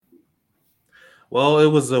Well, it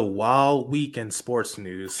was a wild week in sports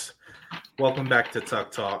news. Welcome back to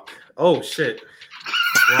Tuck Talk. Oh shit!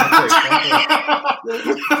 Wrong place.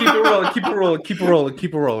 Keep it rolling. Keep it rolling. Keep it rolling.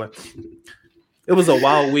 Keep it rolling. It was a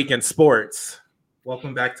wild week in sports.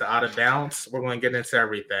 Welcome back to Outta Bounds. We're going to get into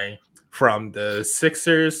everything from the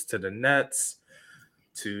Sixers to the Nets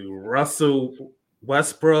to Russell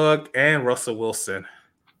Westbrook and Russell Wilson.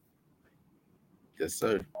 Yes,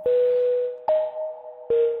 sir.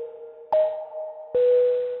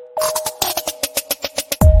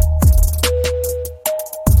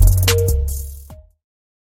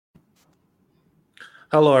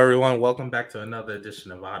 Hello, everyone. Welcome back to another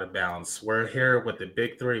edition of Outta Bounds. We're here with the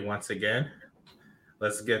Big Three once again.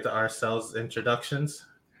 Let's get to ourselves introductions.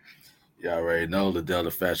 Y'all already know Liddell the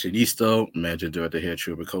Fashionista, Managing Director here at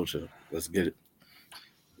Trooper Culture. Let's get it.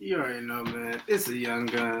 You already know, man. It's a young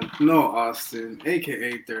gun, no Austin,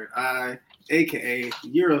 aka Third Eye, aka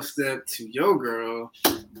Eurostep to your girl.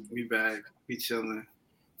 We back, we chilling.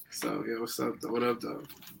 So, yo, what's up, though? What up, though?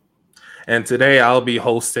 And today I'll be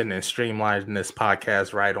hosting and streamlining this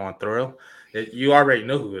podcast right on through. You already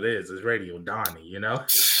know who it is. It's Radio Donnie, you know?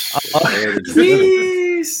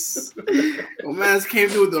 Peace! Well, man, came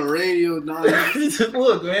through the radio, Donnie.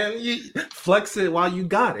 Look, man, you flex it while you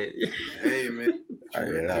got it. Hey,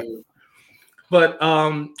 man. But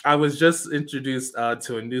I was just introduced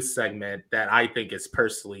to a new segment that I think is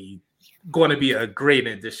personally going to be a great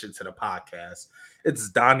addition to the podcast.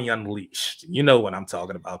 It's D.onniie Unleashed. You know what I'm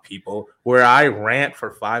talking about, people. Where I rant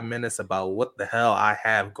for 5 minutes about what the hell I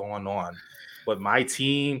have going on with my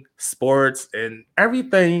team, sports, and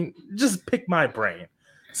everything. Just pick my brain.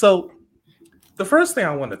 So the first thing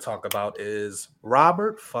I want to talk about is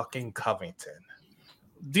Robert fucking Covington.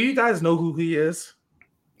 Do you guys know who he is?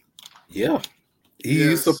 Yeah. He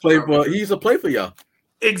used to play for y'all.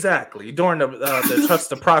 Exactly. During the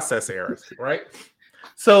trust the process era, right?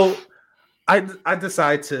 So I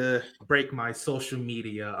decided to break my social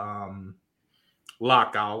media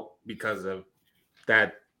lockout because of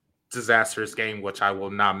that disastrous game, which I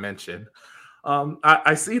will not mention.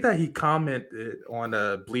 I see that he commented on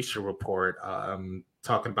a Bleacher Report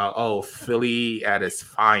talking about, Philly at its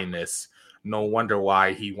finest. No wonder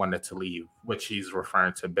why he wanted to leave, which he's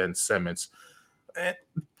referring to Ben Simmons.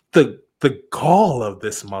 The gall of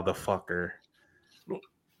this motherfucker.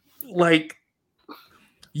 Like,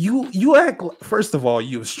 you act, first of all,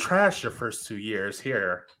 you was trash your first 2 years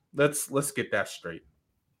here. Let's get that straight.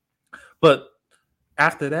 But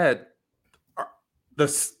after that, the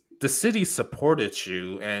city supported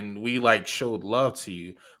you, and we showed love to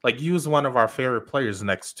you. Like, you was one of our favorite players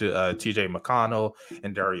next to TJ McConnell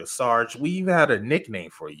and Dario Sarge. We even had a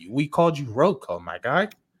nickname for you. We called you Rocco, my guy.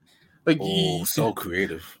 Like, so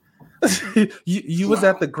creative. you was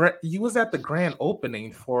at the grand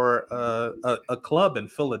opening for a club in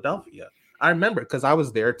Philadelphia. I remember because I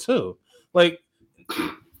was there too. Like,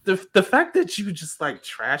 the fact that you just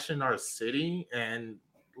trashing our city, and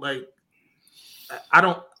I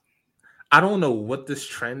don't know what this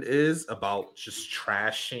trend is about just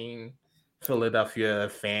trashing Philadelphia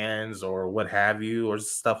fans or what have you or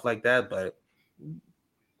stuff like that, but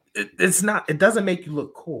it doesn't make you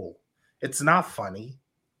look cool. It's not funny.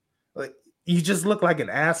 Like, you just look like an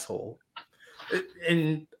asshole.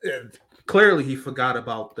 And clearly he forgot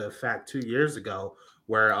about the fact 2 years ago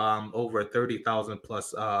where over 30,000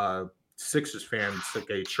 plus Sixers fans took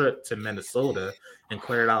a trip to Minnesota and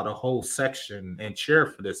cleared out a whole section and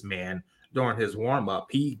cheered for this man during his warm-up.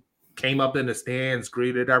 He came up in the stands,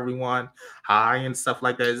 greeted everyone, hi, and stuff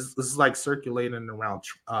like that. This is circulating around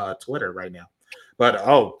Twitter right now. But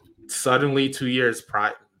suddenly 2 years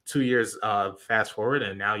fast forward,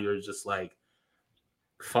 and now you're just like,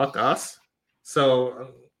 fuck us. So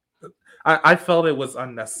I felt it was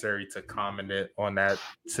unnecessary to comment it on that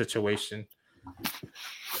situation,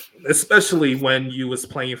 especially when you was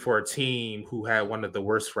playing for a team who had one of the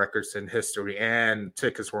worst records in history and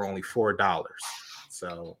tickets were only $4.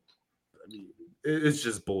 So I mean, it's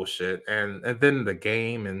just bullshit. And then the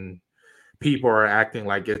game, and people are acting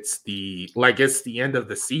like it's the end of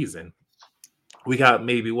the season. We got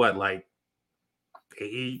maybe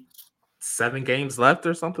 7 games left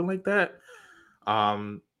or something like that.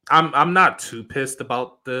 I'm not too pissed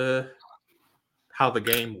about how the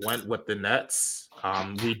game went with the Nets.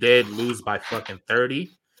 We did lose by fucking 30.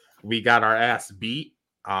 We got our ass beat.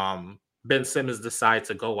 Ben Simmons decided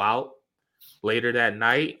to go out later that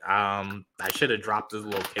night. I should have dropped his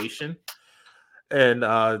location. And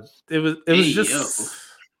it was just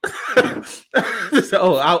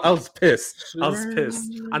I was pissed.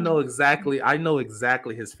 I know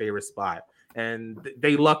exactly his favorite spot, and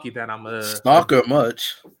they lucky that I'm a stalker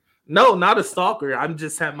much. No, not a stalker. I'm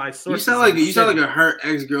just at my sources. You sound like a hurt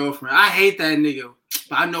ex-girlfriend. I hate that nigga,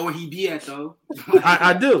 but I know where he be at though.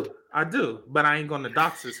 I do, but I ain't gonna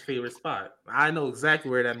dox his favorite spot. I know exactly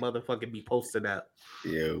where that motherfucker be posted at.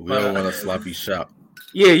 Yeah, we don't want a sloppy shop.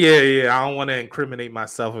 Yeah. I don't want to incriminate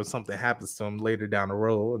myself if something happens to him later down the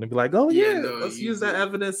road, and be like, "Oh let's use that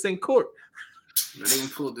evidence in court." They even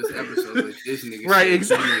pulled this episode with this nigga. Right,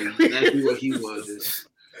 exactly. Exactly what he was.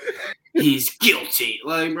 He's guilty,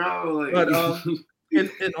 like bro. Like, but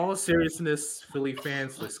in all seriousness, Philly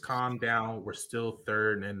fans, let's calm down. We're still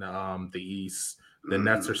third in the East. The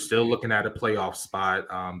Nets are still looking at a playoff spot.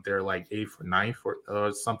 They're like 8th or 9th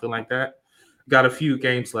or something like that. Got a few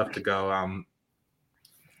games left to go.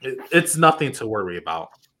 It's nothing to worry about.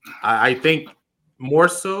 I think more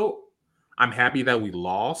so, I'm happy that we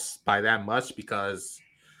lost by that much because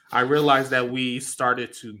I realized that we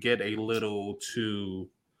started to get a little too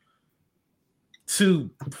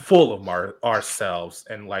full of ourselves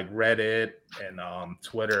and like Reddit and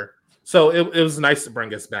Twitter. So it was nice to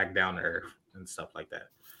bring us back down to earth and stuff like that.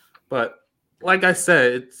 But like I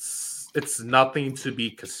said, it's nothing to be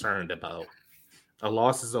concerned about. A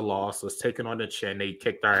loss is a loss. Let's take it on the chin. They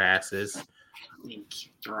kicked our asses.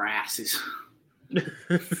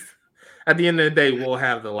 At the end of the day, we'll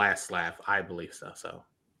have the last laugh. I believe so.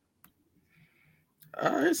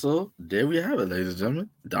 All right, so there we have it, ladies and gentlemen.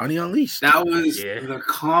 D.onniie Unleashed. That was the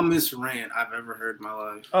calmest rant I've ever heard in my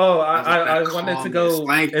life. Oh, I wanted to go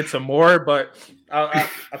into more, but I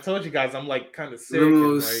told you guys I'm like kind of sick.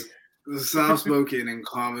 The soft-spoken and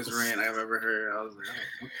calmest rant I've ever heard. I was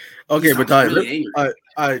like, okay, but Donnie,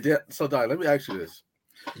 so Donnie, let me ask you this.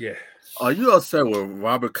 Yeah. Are you upset with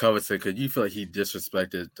Robert Covington because you feel like he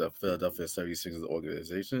disrespected the Philadelphia 76ers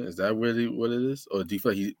organization? Is that really what it is? Or do you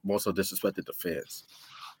feel like he more so disrespected the fans?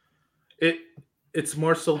 It's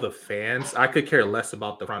more so the fans. I could care less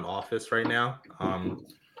about the front office right now.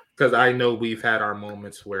 Because I know we've had our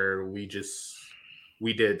moments where we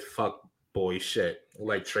did fuck boy shit,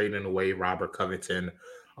 like trading away Robert Covington,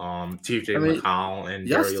 TJ McConnell, and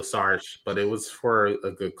Dario Saric, but it was for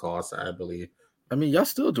a good cause, I believe. I mean, y'all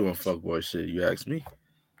still doing fuckboy shit, you ask me.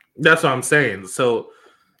 That's what I'm saying. So,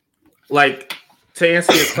 like, to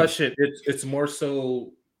answer your question, it's more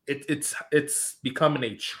so it's becoming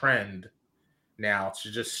a trend now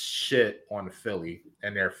to just shit on Philly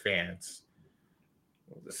and their fans.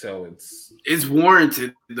 So it's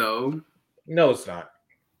warranted though. No, it's not.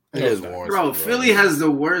 Bro, Philly has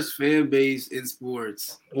the worst fan base in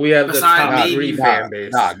sports. We have the top 3 fan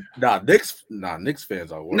base. Knicks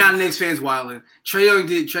fans are worse. Not Knicks fans wilding. Trey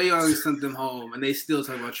Young sent them home, and they still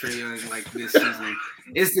talk about Trey Young like this season.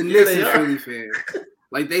 It's the Knicks and Philly fans.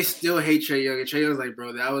 Like they still hate Trey Young. And Trey Young's like,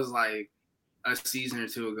 bro, that was like a season or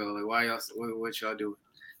 2 ago. Like, why y'all? What y'all doing?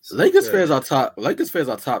 So, Lakers fans are top. Lakers fans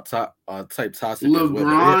are top type toxic.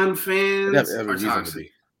 LeBron fans are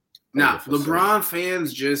toxic. Nah, LeBron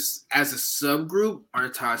fans just as a subgroup are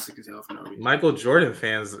toxic as hell for no reason. Michael Jordan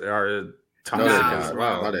fans are toxic as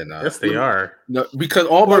well. No, they're not. Yes, they are. No, because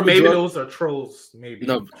those are trolls. Maybe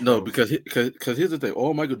no, because here's the thing.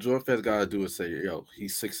 All Michael Jordan fans gotta do is say, "Yo,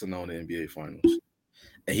 he's 6-0 in the NBA Finals,"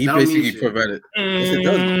 and he basically prevented.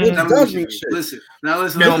 It does mean shit. Listen.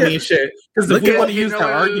 It don't mean shit because if we want to use the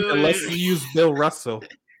argument, let's use Bill Russell.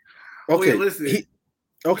 Okay, listen.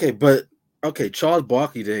 Charles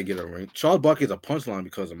Barkley didn't get a ring. Charles Barkley is a punchline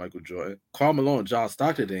because of Michael Jordan. Karl Malone and John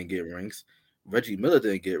Stockton didn't get rings. Reggie Miller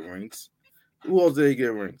didn't get rings. Who else didn't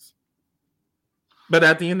get rings? But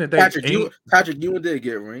at the end of the day, Patrick Ewing did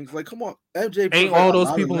get rings. Like, come on, MJ. Ain't all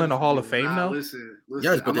those people in the Hall of Fame though? Listen,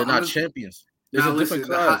 yes, but they're not champions. It's a different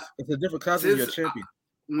class. It's a different class when you're a champion.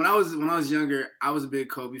 When I was younger, I was a big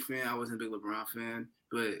Kobe fan. I wasn't a big LeBron fan.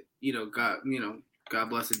 But God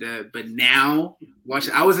bless the dead. But now,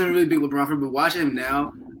 I wasn't a really big LeBron fan, but watching him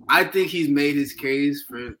now, I think he's made his case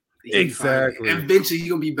for exactly. Eventually, he's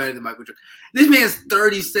gonna be better than Michael Jordan. This man's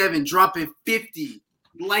 37, dropping 50,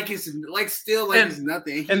 it's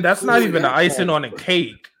nothing. And that's not even the icing on the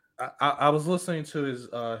cake. I was listening to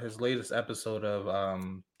his latest episode of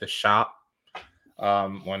The Shop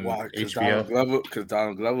on HBO because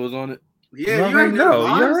Donald Glover was on it. Yeah, you already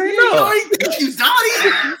know. He's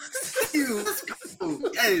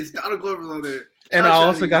Yes, Donald Glover's on there. And I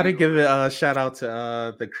also got to give a shout out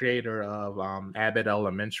to the creator of Abbott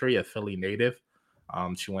Elementary, a Philly native.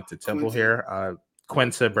 She went to Temple here.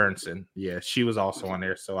 Quinta Burnson. Yeah, she was also on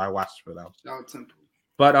there, so I watched for them. Shout out Temple.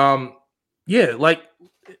 But yeah, like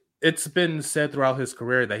it's been said throughout his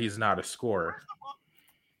career that he's not a scorer.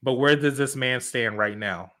 But where does this man stand right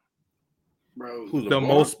now? Bro, the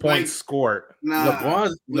most points scored.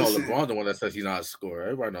 LeBron's the one that says he's not a scorer.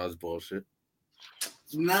 Everybody knows bullshit.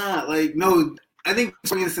 Nah, like no. I think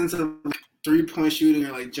in the sense of like, 3-point shooting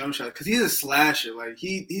or like jump shot because he's a slasher. Like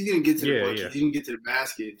he's gonna get to the bucket. Yeah. He's gonna get to the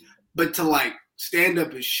basket. But to like stand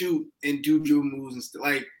up and shoot and do dribble moves and stuff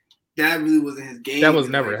like that really wasn't his game. That was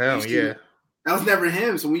never like, him. Yeah. That was never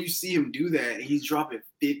him. So when you see him do that, and he's dropping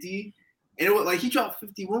 50, and it was like he dropped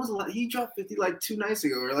 50. When was the last? He dropped 50 like 2 nights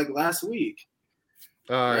ago or like last week.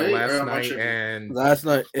 Right? Last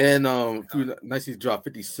night and a few nights he dropped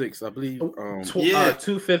 56, I believe. 2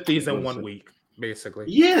 50s in 1 week, basically.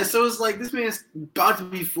 Yeah, so it's like this man's about to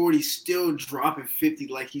be 40, still dropping 50,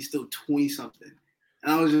 like he's still 20 something.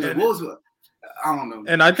 And I was just like, I don't know.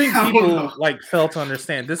 And I think people like fail to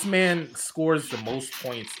understand this man scores the most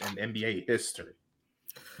points in NBA history.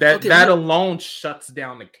 That alone shuts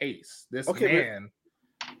down the case. This man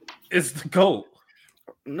is the GOAT.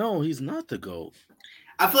 No, he's not the GOAT.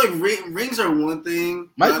 I feel like rings are one thing.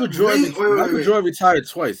 Michael Jordan retired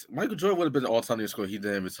twice. Michael Jordan would have been the all-time leading scorer. He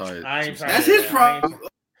didn't retire. That's his problem.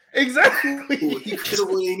 Exactly. He could have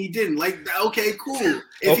won and he didn't. Like, okay, cool.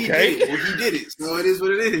 If he did it, well, he did it. So it is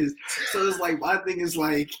what it is. So it's like my thing is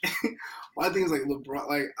like LeBron.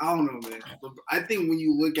 Like I don't know, man. I think when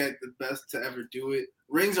you look at the best to ever do it,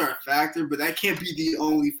 rings are a factor, but that can't be the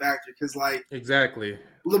only factor because like exactly.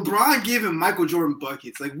 LeBron giving Michael Jordan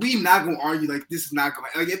buckets. Like we not gonna argue like this is not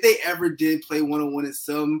going. Like if they ever did play 1-on-1 in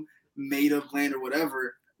some made up land or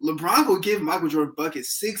whatever, LeBron will give Michael Jordan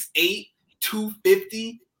buckets 6'8",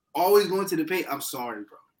 250. Always going to the paint. I'm sorry,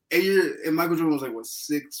 bro. And Michael Jordan was like what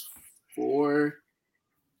 6'4",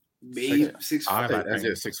 maybe 6'5". That's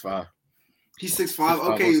it, 6'5". He's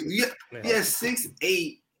 6'5". Okay, yeah,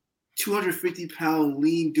 6'8", 250-pound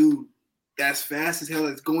lean dude. That's fast as hell.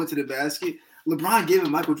 That's going to the basket. LeBron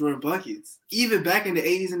giving Michael Jordan buckets, even back in the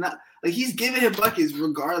 80s and not like he's giving him buckets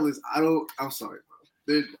regardless. I'm sorry,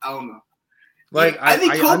 bro. I don't know. Like I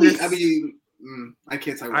think Kobe. I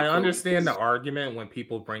can't talk about I understand the argument when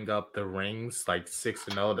people bring up the rings like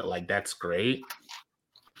 6-0 that like that's great.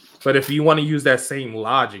 But if you want to use that same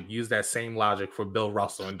logic, use that same logic for Bill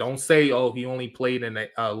Russell and don't say, oh, he only played in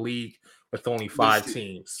a league with only 5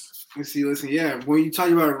 teams. Listen, yeah. When you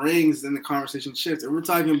talk about rings, then the conversation shifts. If we're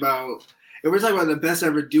talking about the best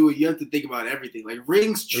ever do it, you have to think about everything. Like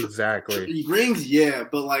rings, exactly. Rings, yeah.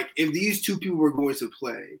 But like, if these two people were going to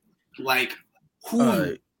play, like,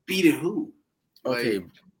 who beating who? Okay,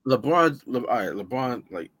 like, LeBron,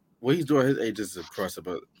 like what he's doing at his age is impressive,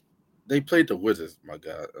 but they played the Wizards, my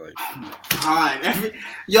God. Like, God,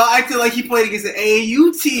 y'all acting like he played against the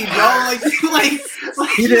AAU team, y'all. Like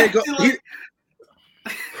he didn't go.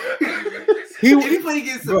 He played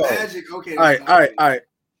against the Magic. Okay, all right.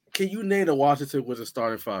 Can you name the Washington Wizards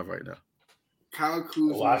starting 5 right now? Kyle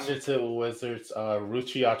Kuzma. Washington Wizards,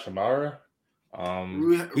 Ruchi Achimara.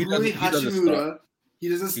 Rui Hachimura. He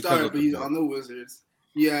doesn't start, but he's on the Wizards.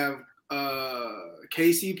 You have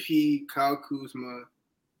KCP, Kyle Kuzma.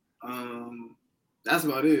 That's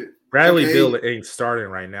about it. Bradley Beal ain't starting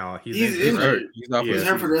right now. He's injured. He's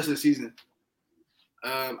hurt for the rest of the season.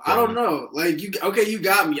 I don't know. Like you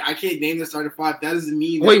got me. I can't name the starting 5. That doesn't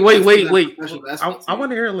mean. Wait. I want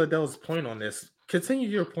to hear Liddell's point on this. Continue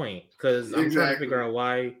your point because I'm trying to figure out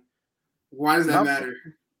why. Why does that matter?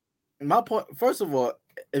 My point. First of all,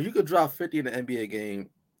 if you could drop 50 in an NBA game,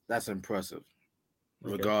 that's impressive.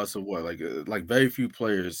 Regardless of what, like very few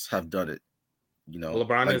players have done it. You know,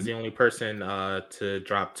 LeBron is the only person to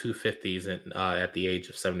drop 250s at the age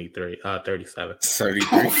of 37.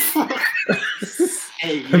 73.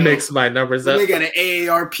 Hey, mix my numbers up. They got an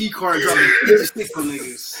AARP card dropping 56 on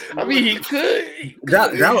niggas. I mean, he could.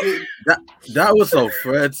 That was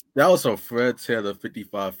some Fred Taylor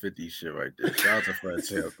 55-50 shit right there. That was a Fred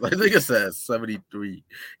Taylor. Like nigga said, 73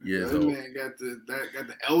 years old. Man got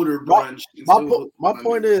the elder brunch. My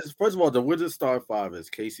point is, first of all, the Wizards start 5 is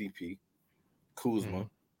KCP, Kuzma,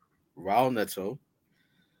 Raul Neto,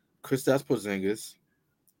 Kristaps Porzingis,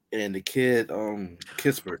 and the kid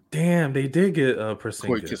Kispert. Damn, they did get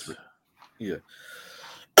Porzingis. Yeah.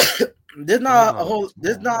 There's not a whole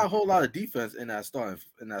lot of defense in that starting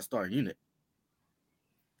unit.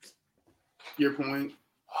 Your point.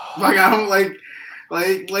 Like I don't like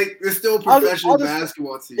it's still a professional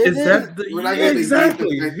basketball team. Exactly? They're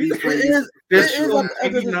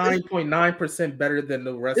 89.9% better than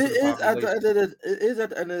the rest of the population. It is at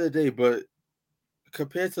the end of the day, but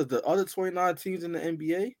compared to the other 29 teams in the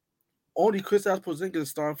NBA, only Kristaps Porzingis is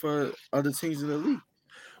starting for other teams in the league.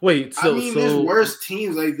 Wait, there's worse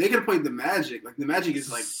teams. Like they could have played the Magic. Like the Magic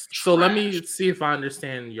is like. So let me see if I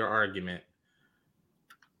understand your argument.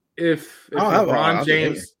 If LeBron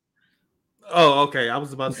James. Oh, okay. I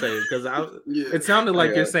was about to say because it sounded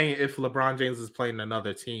like you're saying if LeBron James is playing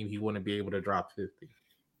another team, he wouldn't be able to drop 50.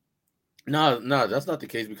 No, that's not the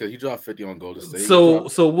case because he dropped 50 on Golden State.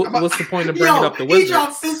 What's the point of bringing up the Wizards? He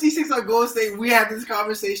dropped 56 on Golden State. We have this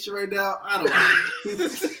conversation right now. I don't know.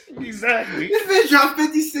 Exactly. This man dropped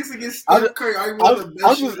 56 against Steph Curry.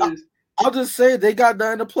 I'll just say they got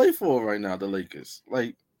nothing to play for right now, the Lakers.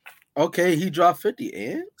 Like, okay, he dropped 50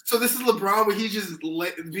 and? So this is LeBron where he's just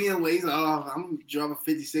being lazy. Oh, I'm dropping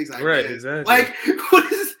 56. Right, exactly. Like,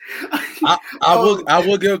 what is I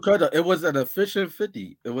will give credit. It was an efficient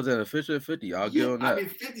 50. I'll give him that. I mean,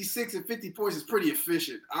 56 and 50 points is pretty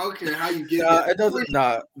efficient. I don't care how you get it. Doesn't.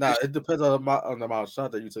 It depends on the amount of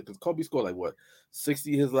shots that you took. Because Kobe scored like what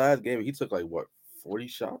 60 his last game. He took like what 40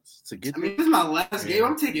 shots to get. I mean, this is my last game.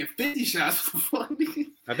 I'm taking 50 shots.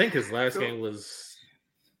 I think his last game was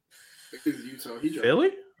Utah. He dropped.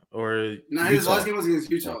 Philly or his last game was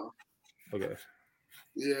against Utah. Okay.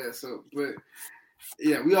 Yeah. So, but.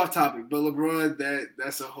 Yeah, we off topic, but LeBron,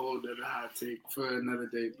 that's a whole other hot take for another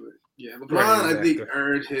day. But yeah, LeBron, right, I think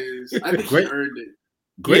earned his. I think he earned it.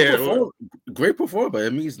 Great performer, but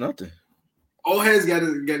it means nothing. Old heads they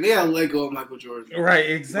gotta let go of Michael Jordan. Right,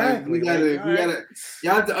 exactly. Like, we gotta.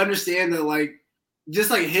 Y'all have to understand that, like,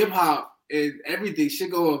 just like hip hop and everything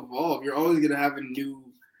should go evolve. You're always gonna have a new.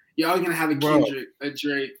 You're always gonna have a Kendrick, a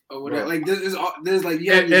Drake, or whatever. Like there's like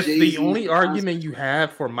you have if the only argument you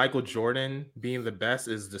have for Michael Jordan being the best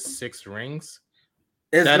is the 6 rings,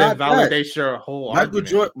 that invalidates your whole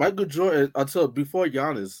argument. Michael Jordan, until before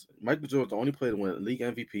Giannis, Michael Jordan was the only player to win league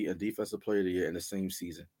MVP and defensive player of the year in the same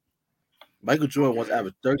season. Michael Jordan once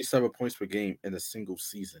averaged 37 points per game in a single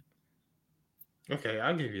season. Okay,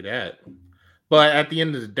 I'll give you that. But at the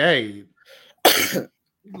end of the day,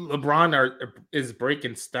 LeBron is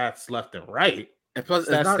breaking stats left and right. And plus,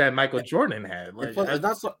 stats that Michael Jordan had. Like, it's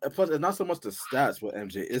not so much the stats with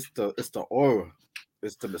MJ. It's the aura.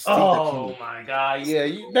 It's the mystique. Oh my God! Yeah,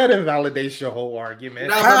 that invalidates your whole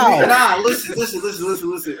argument. Listen.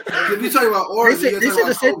 If you talking about aura, they say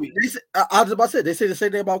I was about to say they say the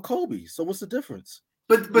same thing about Kobe. So what's the difference?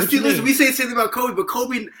 But see, listen, we say the same thing about Kobe, but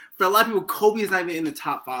Kobe, for a lot of people, Kobe is not even in the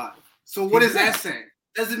top 5. So what is that saying?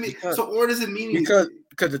 Doesn't mean or doesn't mean because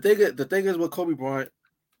the thing is with Kobe Bryant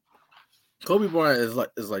is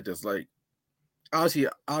like this. Like honestly,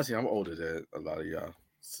 I'm older than a lot of y'all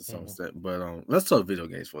to some extent. But let's talk video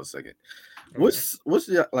games for a second. Okay. What's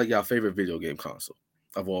y'all favorite video game console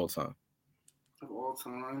of all time? Of all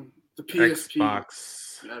time, the PSP.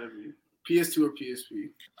 Xbox. Gotta be PS2 or PSP.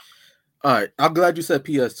 All right, I'm glad you said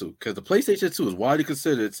PS2 because the PlayStation 2 is widely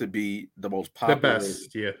considered to be the most popular, the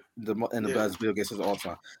best, the best video games of all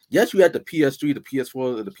time. Yes, you had the PS3, the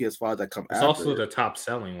PS4, and the PS5 that come after. It's also the top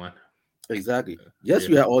selling one. Exactly. Yes,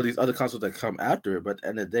 you had all these other consoles that come after it, but at the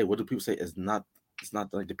end of the day, what do people say? It's not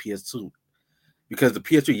like the PS2 because the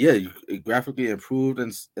PS3, it graphically improved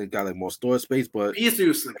and it got like more storage space, but PS3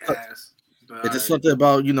 was slick ass. It's just something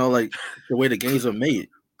about like the way the games are made.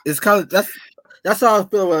 It's kind of that's how I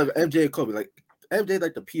feel about MJ and Kobe. Like MJ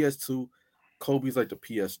like the PS2, Kobe's like the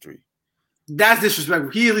PS3. That's disrespectful.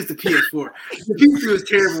 He at least the PS4. The PS3 was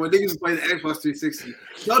terrible when they used to play the Xbox 360.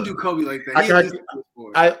 Don't do Kobe like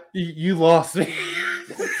that. You lost me.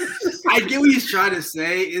 I get what he's trying to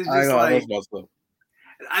say. It's just I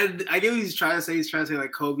get what he's trying to say. He's trying to say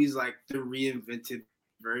like Kobe's like the reinvented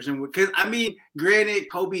version. Because I mean, granted,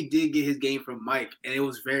 Kobe did get his game from Mike, and it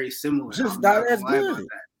was very similar. Just not as good.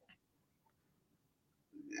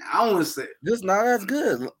 I don't want to say just not as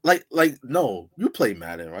good. Like no, you play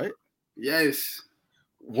Madden, right? Yes.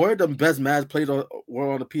 Were the best Madden played on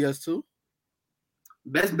the PS2?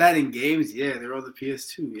 Best Madden games, yeah, they're on the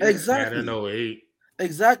PS2. Yeah. Exactly. Madden 08.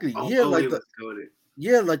 Exactly. Like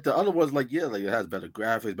the other ones, like it has better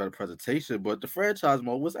graphics, better presentation, but the franchise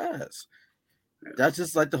mode was ass. Yeah. That's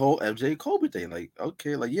just like the whole MJ Kobe thing. Like,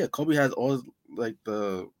 okay, like Kobe has all like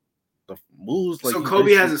the moves. Like, so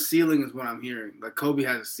Kobe has a ceiling, is what I'm hearing. Like Kobe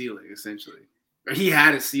has a ceiling, essentially. Or he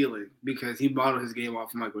had a ceiling because he modeled his game off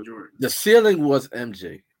of Michael Jordan. The ceiling was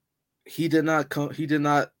MJ. He did not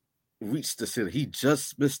reach the ceiling. He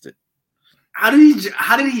just missed it. How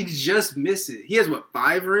did he just miss it? He has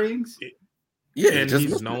 5 rings? Yeah, and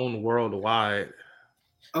he's known worldwide.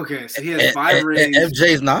 Okay, so he has 5 rings. And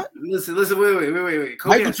MJ's not? Listen, wait.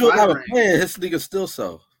 Kobe Michael Jordan have a plan. His nigga still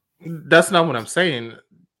so. That's not what I'm saying.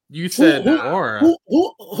 You said aura.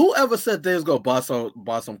 Who ever said they was gonna buy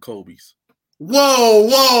some Kobe's?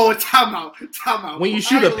 Whoa! Time out. When you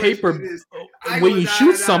shoot a paper, when you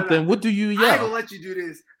shoot something, what do you yell? I ain't gonna let you do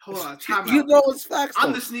this. Hold on, time out. You know it's facts.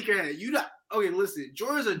 I'm the sneakerhead. You not okay? Listen,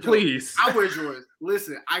 Jordans are dope. Please. I wear Jordans.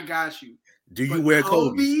 Listen, I got you. Do you wear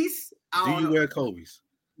Kobe's? Do you wear Kobe's?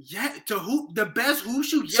 Yeah. To who? The best who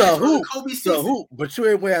shoe? Yes. So who? Kobe so who? But you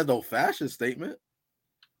ain't wearing no fashion statement.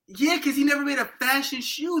 Yeah, because he never made a fashion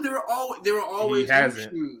shoe. They were always He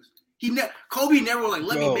hasn't. shoes. Kobe never was like,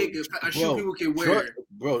 let me make a shoe people can wear.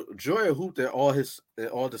 Jordan hooped at all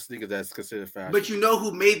the sneakers that's considered fashion. But you know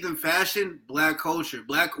who made them fashion? Black culture.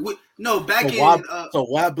 So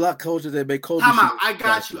why black culture they make Kobe? Time out. I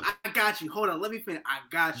got you. Hold on. Let me finish. I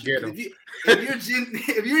got you.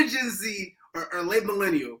 If you're Gen Z or late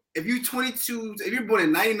millennial, if you're 22, if you're born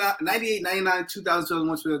in 99, 98, 99, 2000,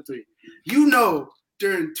 2001, 2003, you know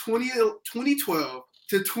during 2012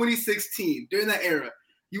 to 2016, during that era,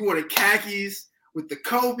 you wore the khakis with the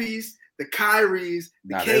Kobe's, the Kyries,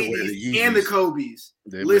 the KDs, and the Kobe's.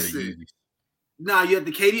 Listen. Nah, you had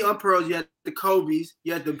the KD Unpearls, you had the Kobe's,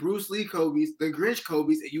 you had the Bruce Lee Kobe's, the Grinch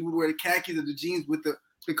Kobe's, and you would wear the khakis or the jeans with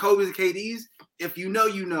the Kobe's and KDs. If you know,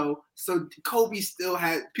 you know. So Kobe still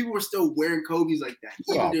had people were still wearing Kobe's like that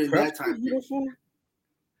even during that time.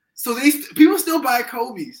 So people still buy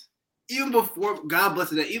Kobe's even before. God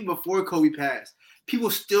bless it. Even before Kobe passed, people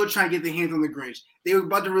still trying to get their hands on the Grinch. They were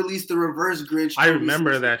about to release the reverse Grinch. I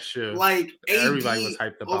remember that shit. Like everybody was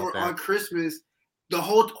hyped about that on Christmas. The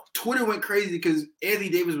whole Twitter went crazy because Anthony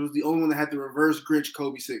Davis was the only one that had the reverse Grinch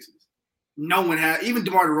Kobe sixes. No one had, even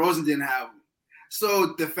DeMar DeRozan didn't have them.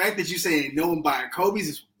 So the fact that you saying no one buying Kobe's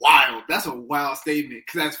is wild. That's a wild statement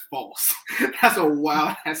because that's false. That's a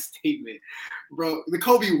wild ass statement, bro. The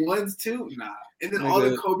Kobe ones too, nah. And then all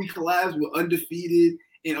the Kobe collabs were undefeated.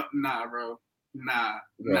 And nah, bro. Nah.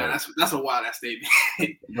 That's a wild ass statement.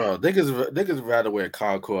 Bro, niggas rather wear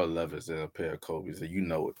Concord 11s than a pair of Kobe's, and you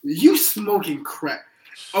know it. You smoking crack.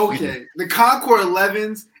 Okay, the Concord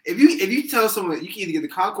 11s. If you tell someone that you can either get the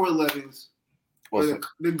Concord 11s or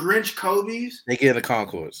the Grinch Kobe's, they get the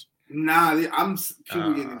Concords. Nah,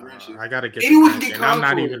 people getting the Grinches. I gotta get. Anyone can get Concord. I'm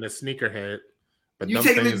not even a sneakerhead, but you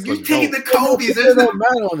taking the Kobe's. It don't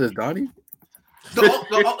matter on this, Donnie.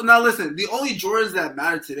 Now listen, the only Jordans that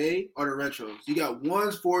matter today are the retros. You got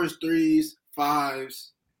 1s, 4s, 3s, 5s,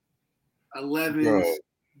 11s.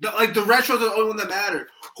 The retros are the only one that matter.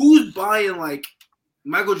 Who's buying like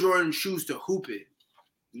Michael Jordan shoes to hoop it?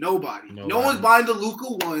 Nobody. No one's buying the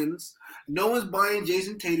Luka ones. No one's buying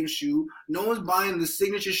Jason Tatum's shoe. No one's buying the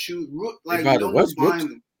signature shoe. Like no one's buying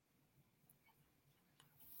them.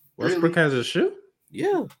 Westbrook has a shoe?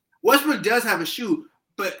 Yeah. Westbrook does have a shoe.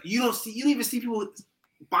 But you don't even see people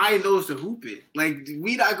buying those to hoop it. Like,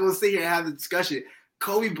 we not gonna sit here and have the discussion.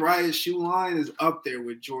 Kobe Bryant's shoe line is up there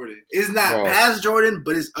with Jordan. It's not past Jordan,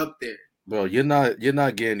 but it's up there. Bro, you're not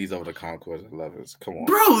getting these over the Concord 11s. Come on,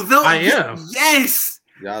 bro. I am. Yes.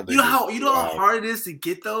 You know how hard it is to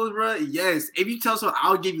get those, bro. Yes. If you tell someone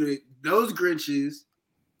I'll give you those Grinches,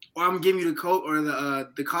 or I'm giving you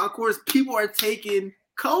the Concords, people are taking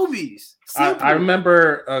Kobe's. I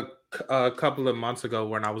remember a couple of months ago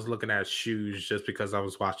when I was looking at shoes just because I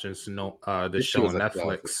was watching the show on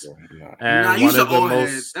Netflix. And one of the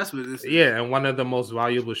most that's what it is. Yeah, and one of the most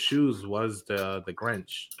valuable shoes was the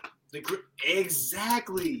Grinch.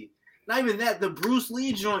 Exactly. Not even that. The Bruce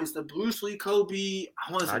Lee joints, the Bruce Lee Kobe.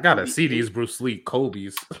 I gotta see these Bruce Lee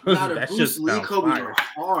Kobe's. The Bruce Lee Kobe's are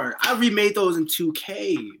hard. I remade those in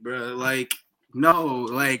 2K, bro. Like, no,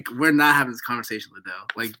 like we're not having this conversation, Liddell.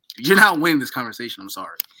 Like, you're not winning this conversation. I'm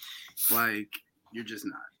sorry. Like, you're just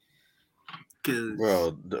not. Cause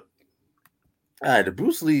bro, the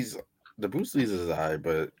Bruce Lee's is alright,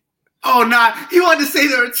 but he wanted to say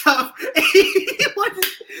they were tough.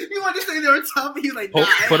 he wanted to say they were tough. He was like,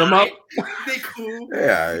 put them up. They cool.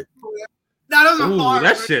 Yeah. Nah, those are hard.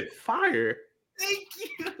 That shit fire. Thank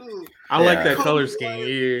you. I like that color scheme.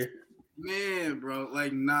 Yeah. Man, bro,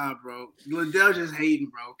 like, nah, bro. Liddell just hating,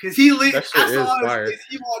 bro, because he wanted to say they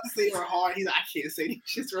were hard. He's like, I can't say these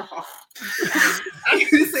shits were hard. I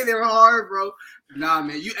can't say they were hard, bro. Nah,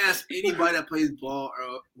 man. You ask anybody that plays ball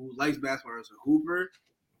or who likes basketball or is a hooper,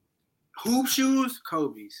 hoop shoes,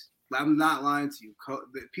 Kobe's. I'm not lying to you.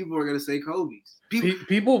 People are gonna say Kobe's.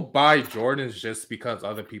 People buy Jordans just because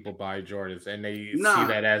other people buy Jordans, and they see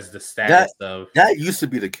that as the status of. That used to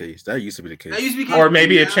be the case. Or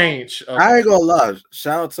maybe a change. Okay. I ain't gonna lie.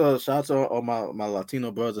 Shout out to all my Latino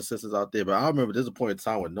brothers and sisters out there. But I remember there's a point in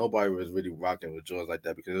time when nobody was really rocking with Jordans like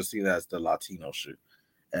that because it was seen as the Latino shit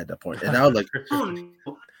at that point. And I was like,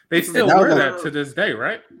 they still wear that to this day,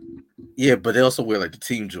 right? Yeah, but they also wear like the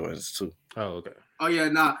team Jordans too. Oh, okay. Oh yeah,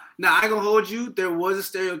 nah. I ain't gonna hold you. There was a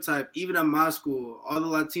stereotype, even at my school. All the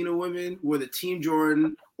Latino women wore the Team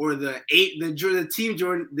Jordan or the Team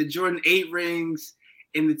Jordan, the Jordan 8 rings,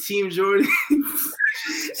 and the Team Jordan.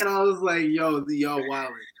 And I was like, y'all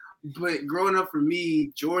wildin'. But growing up for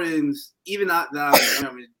me, Jordans, even not that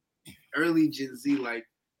I'm early Gen Z, like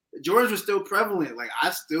Jordans were still prevalent. Like I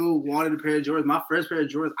still wanted a pair of Jordans. My first pair of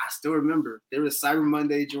Jordans, I still remember. They were Cyber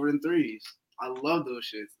Monday Jordan 3s. I love those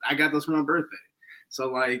shits. I got those for my birthday. So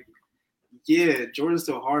like, yeah, Jordan's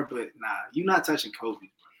still hard, but nah, you're not touching Kobe.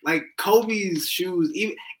 Like Kobe's shoes,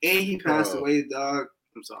 even and he passed away, dog.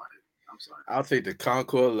 I'm sorry. I'll take the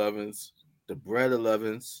Concord 11s, the Bread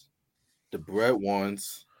 11s, the Bread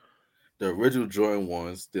 1s, the original Jordan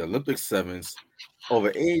 1s, the Olympic 7s,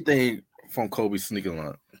 over anything from Kobe's sneaker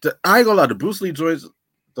line. I ain't gonna lie, the Bruce Lee joints,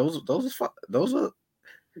 those are.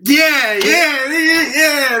 Yeah,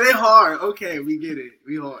 they hard. Okay, we get it.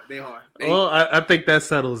 They hard. Well, I think that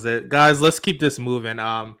settles it, guys. Let's keep this moving.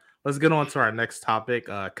 Let's get on to our next topic.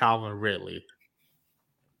 Calvin Ridley.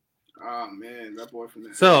 Oh man, that boy from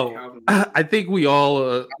that. So I think we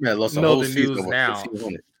all know the news now.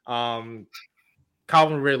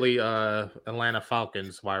 Calvin Ridley, Atlanta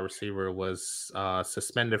Falcons wide receiver, was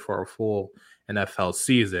suspended for a full NFL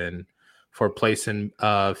season for placing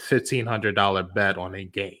a $1,500 bet on a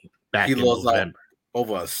game back in November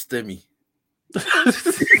over a stimmy.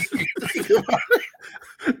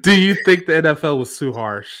 Do you think the NFL was too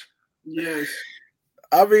harsh? Yes.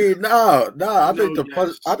 I mean, no. I think the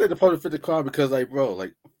punishment fit the crime because, like, bro,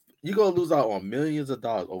 like you gonna lose out on millions of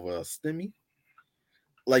dollars over a stimmy.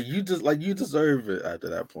 Like you deserve it after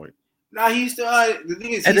that point. Nah, he still. The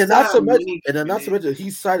thing is, and then not to mention, he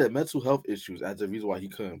cited mental health issues as the reason why he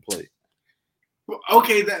couldn't play.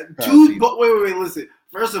 Okay, wait. Listen.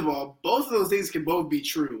 First of all, both of those things can both be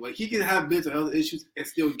true. Like he can have mental health issues and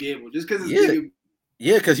still gamble just because.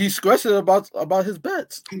 Yeah, because he's stressing about his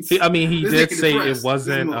bets. I mean, he did say it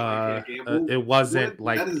wasn't. It wasn't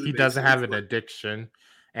like he doesn't have an addiction,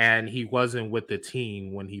 and he wasn't with the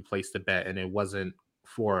team when he placed the bet, and it wasn't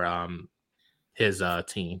for his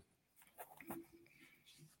team.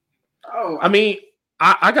 Oh, I mean,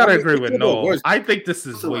 I gotta agree with Noel. I think this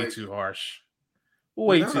is way too harsh.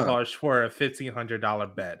 Way too harsh for a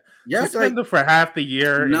 $1,500 bet. Suspend him for half the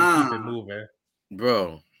year and keep it moving,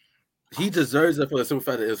 bro. He deserves it for the simple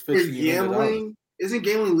fact that it's $1,500. Isn't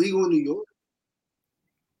gambling legal in New York?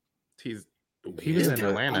 He was in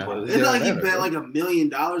Atlanta. It's not like he bet like $1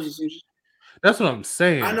 million or something. That's what I'm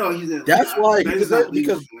saying. I know he's in Atlanta. That's why he deserves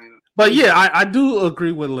because. But yeah, I do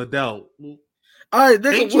agree with Liddell. All right,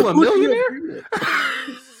 nigga, ain't you a millionaire?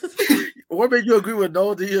 What made you agree with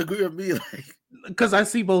Noel? Do you agree with me? Like, because I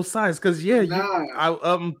see both sides. Because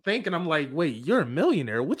I'm thinking, I'm like, wait, you're a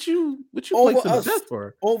millionaire. What you placing the bet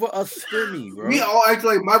for? Over a stimmy, bro. We all act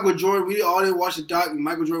like Michael Jordan. We all didn't watch the doc. And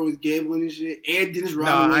Michael Jordan was gambling and shit. And Dennis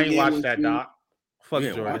Rodman. Nah, I ain't watched that doc. Fuck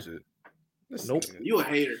Jordan. Watch it. Nope. You a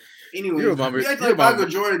hater. Anyway, Michael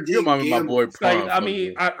Jordan did my boy. I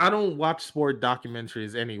mean, I don't watch sport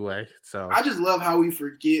documentaries anyway. So I just love how we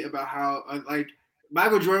forget about how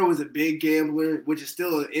Michael Jordan was a big gambler, which is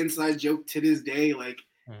still an inside joke to this day. Like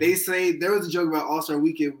they say, there was a joke about All-Star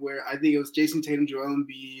Weekend where I think it was Jason Tatum, Joel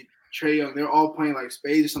Embiid, Trae Young. They're all playing like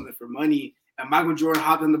spades or something for money, and Michael Jordan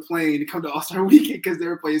hopped on the plane to come to All-Star Weekend because they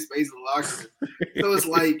were playing spades in the locker room. So it's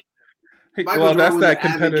like, well, that's that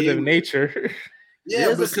competitive nature.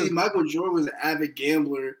 Yeah, but see, Michael Jordan was an avid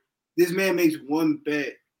gambler. This man makes one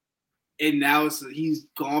bet, and now he's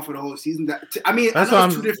gone for the whole season. I know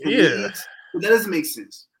it's two different leagues, but that doesn't make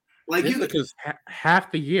sense. Like because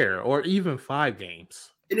half the year or even 5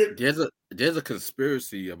 games. There's a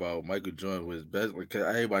conspiracy about Michael Jordan with his best because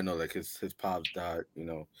everybody know like his pops died,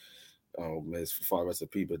 his father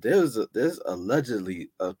recipe. But there's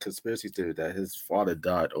allegedly a conspiracy theory that his father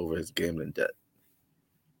died over his gambling debt.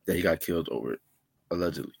 That he got killed over it.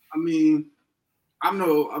 Allegedly. I mean, I'm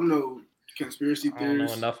no conspiracy theorist. I don't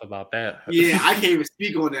know enough about that. Yeah, I can't even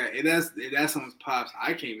speak on that. And that's someone's pops.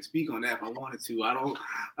 I can't even speak on that if I wanted to. I don't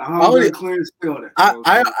have clearance on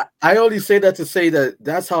that. I only say that to say that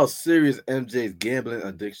that's how serious MJ's gambling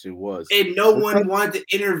addiction was. And no one wanted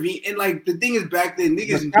to intervene. And like the thing is, back then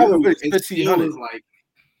niggas knew it still was like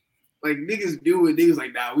niggas do it. Niggas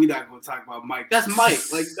like, nah, we not gonna talk about Mike. That's Mike.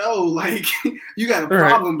 Like, no, like you got a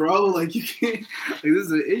problem, bro. Like you can't. Like this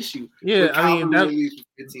is an issue. Yeah, I mean, that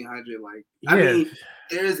 1,500. Like, I mean,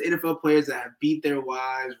 there's NFL players that have beat their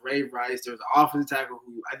wives. Ray Rice. There was an offensive tackle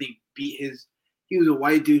who I think He was a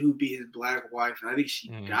white dude who beat his black wife, and I think she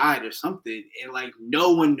died or something. And like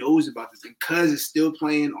no one knows about this. And Cuz is still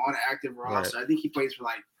playing on active roster. Right. I think he plays for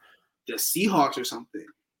like the Seahawks or something.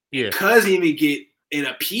 Yeah, Cuz didn't even get an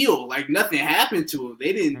appeal, like nothing happened to him.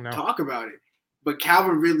 They didn't talk about it. But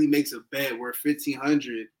Calvin Ridley makes a bet where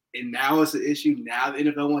 1,500, and now it's an issue. Now the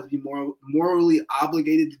NFL wants to be more morally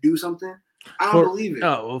obligated to do something. I don't believe it.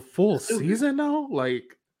 A full season though,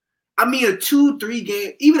 like I mean, a 2-3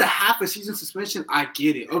 game, even a half a season suspension, I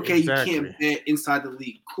get it. Okay, Exactly. You can't bet inside the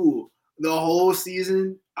league. Cool. The whole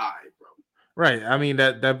season, all right, bro. Right. I mean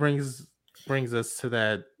that brings us to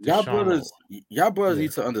that. Y'all brothers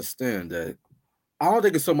need to understand that I don't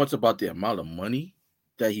think it's so much about the amount of money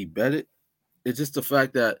that he betted. It's just the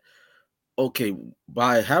fact that, okay,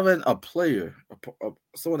 by having a player,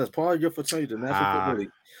 someone that's part of your fraternity, the National Football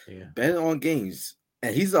League, betting on games,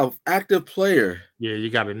 and he's an active player. Yeah, you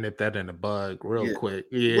got to nip that in the bug real quick.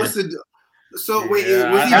 Yeah. What's the so wait?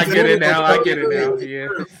 Was he? I get it now. I get it now. Yeah.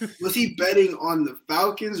 Was he betting on the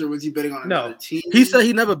Falcons or was he betting on another team? He said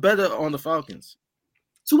he never betted on the Falcons.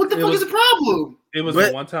 So what the fuck is the problem? It was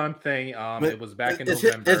a one-time thing. It was back in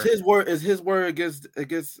November. It's his word. It's his word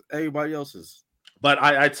against everybody else's. But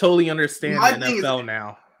I totally understand the NFL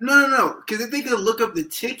now. No. Because if they could look up the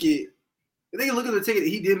ticket,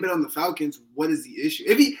 he didn't bet on the Falcons, what is the issue?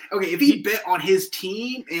 If he bet on his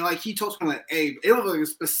team and like he told someone like, hey, it was like a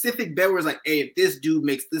specific bet where it's like, hey, if this dude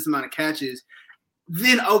makes this amount of catches,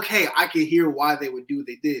 then okay, I can hear why they would do what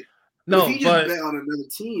they did. No, if he just bet on another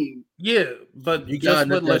team. Yeah, but you just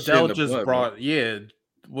what Liddell just brought. Yeah,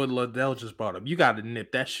 what Liddell just brought up, you got to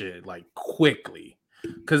nip that shit like quickly.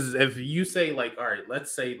 Because if you say like, all right,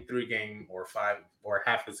 let's say 3-game or 5 or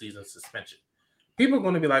half a season suspension, people are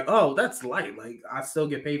going to be like, oh, that's light. Like I still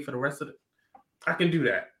get paid for the rest of it. I can do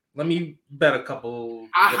that. Let me bet a couple.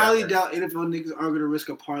 I highly doubt NFL niggas are going to risk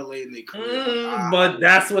a parlay in their career. But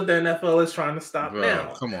that's what the NFL is trying to stop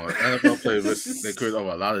now. Come on, NFL players risk their career over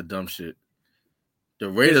a lot of dumb shit. The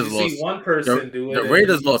Raiders lost. See one person do it. The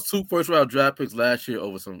Raiders lost 2 first-round draft picks last year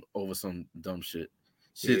over some dumb shit.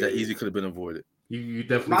 That easily could have been avoided. You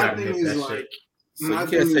definitely got to miss that like, shit. So you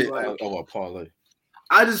can't say over a parlay.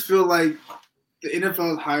 I just feel like the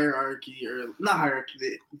NFL's hierarchy, or not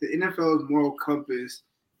hierarchy, the NFL's moral compass,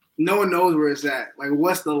 no one knows where it's at. Like,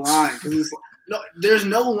 what's the line? Because it's there's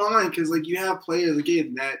no line. Because like you have players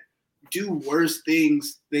again that do worse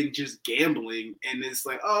things than just gambling, and it's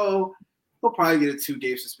like, oh, he'll probably get a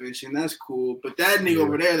 2-game suspension. That's cool. But that nigga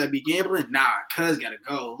over there that be gambling, nah, cuz gotta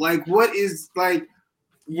go. Like, what is like?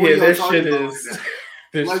 Yeah, that shit is.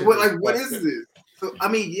 What is this? So, I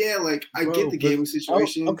mean, yeah, like I get the gaming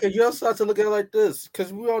situation. Okay, you also have to look at it like this,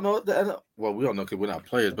 because we all know we don't know because we're not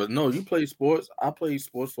players, but no, you play sports. I play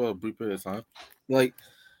sports for a brief period of time. Like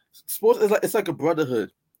sports is it's like a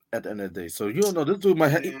brotherhood at the end of the day. So you don't know this dude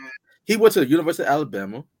he went to the University of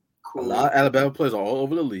Alabama. Cool. A lot of Alabama players are all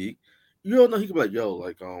over the league. You don't know he could be like, yo,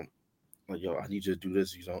 yo, I need you to do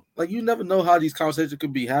this. You know, like you never know how these conversations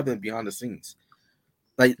could be happening behind the scenes.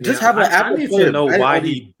 Like just have an active player. I need to know why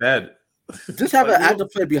he bet. Just have an active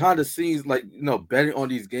player behind the scenes, like betting on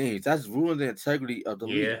these games. That's ruining the integrity of the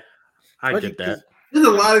league. Yeah, I get that. There's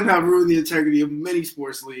a lot of that ruin the integrity of many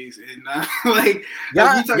sports leagues, and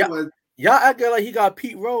y'all acting like he got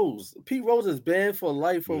Pete Rose. Pete Rose is banned for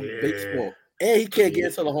life from baseball, and he can't get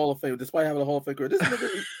into the Hall of Fame despite having a Hall of Fame career. This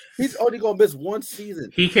nigga, he's only gonna miss 1 season.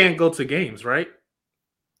 He can't go to games, right?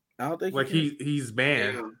 I don't think he's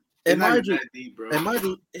banned. Damn. And mind you,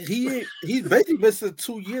 he's basically missing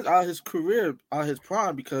 2 years out of his career, out of his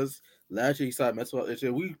prime, because last year he started mental health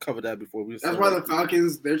issue. We covered that before. That's why the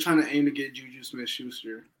Falcons, they're trying to aim to get Juju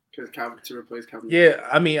Smith-Schuster to replace Calvin. Yeah,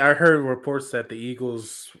 I mean, I heard reports that the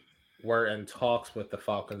Eagles were in talks with the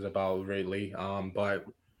Falcons about Ridley, but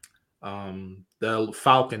the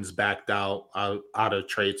Falcons backed out of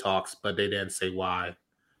trade talks, but they didn't say why.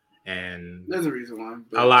 And there's a reason why.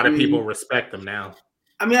 A lot of people respect them now.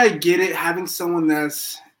 I mean, I get it. Having someone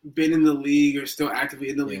that's been in the league or still actively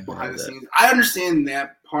in the league behind the scenes, I understand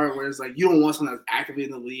that part where it's like you don't want someone that's actively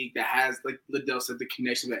in the league that has, like Liddell said, the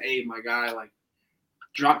connection that, hey, my guy, like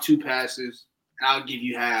drop 2 passes, and I'll give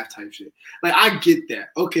you half type shit. Like I get that.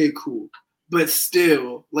 Okay, cool. But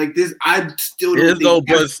still, like this, I still don't think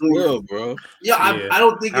that's still, bro. Yeah, I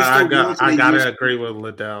don't think it's still. I gotta agree with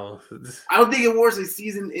Liddell. I don't think it warrants a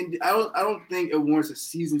season. I don't think it warrants a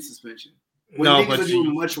season suspension. No, but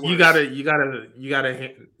you gotta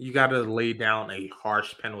lay down a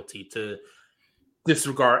harsh penalty to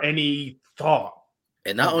disregard any thought.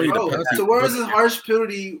 And not only so where is this harsh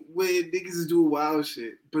penalty when niggas is doing wild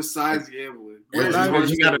shit besides gambling? You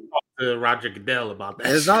gotta talk to Roger Goodell about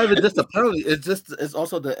that. It's not even just the penalty. It's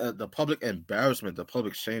also the public embarrassment, the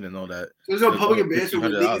public shame, and all that. There's no public embarrassment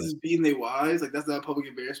when niggas is being their wise. Like that's not public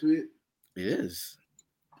embarrassment. It is.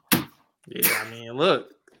 Yeah, I mean, look.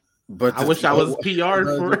 But I wish I was PR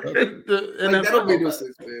for the NFL. That don't make no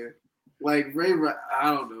sense, man. Like Ray, I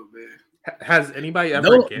don't know, man. Has anybody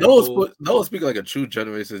ever? No one speak like a true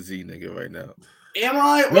Generation Z nigga right now. Am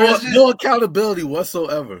I? Or No accountability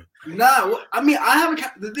whatsoever. Nah, I mean,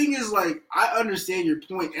 the thing is, like, I understand your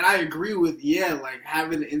point, and I agree with, like,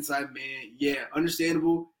 having the inside man,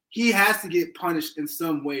 understandable. He has to get punished in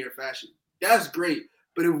some way or fashion. That's great.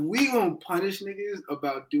 But if we gonna punish niggas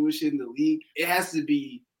about doing shit in the league, it has to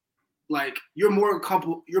be, like, your moral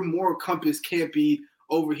compass can't be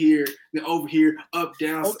over here, then over here, up,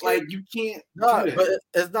 down. Okay. Like, you can't do that. But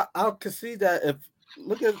it's not, I can see that if,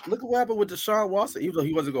 Look at what happened with Deshaun Watson. Even though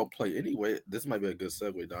he wasn't going to play anyway, this might be a good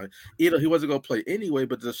segue, Donnie. Even though he wasn't going to play anyway,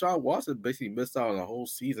 but Deshaun Watson basically missed out on a whole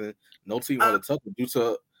season. No team wanted to touch him due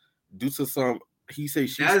to some he say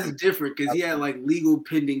she. That's different because he had like legal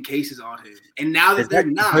pending cases on him, and now that they're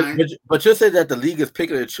not. But you said that the league is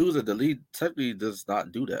picking and choosing. The league technically does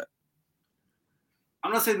not do that.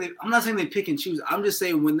 I'm not saying they pick and choose. I'm just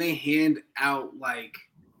saying when they hand out like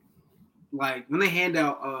when they hand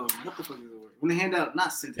out what the fuck is the word? When they hand out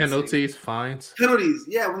not sentences, penalties.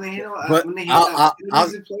 Yeah, when they hand out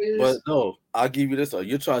penalties to players. But no, I'll give you this.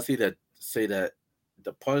 You're trying to say that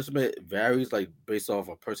the punishment varies like based off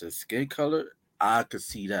a person's skin color. I could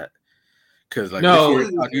see that because like Noel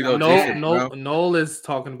is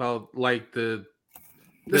talking about like the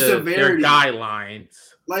severity, their guidelines.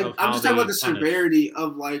 Like I'm just talking about the severity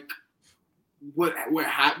of like what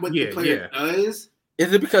the player does.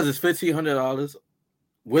 Is it because it's $1,500?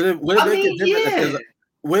 Would it make a difference?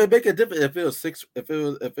 Would it make a difference if it was six? If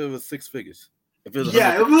it was six figures? If it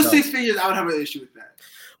was 6 figures, I would have an issue with that.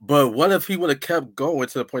 But what if he would have kept going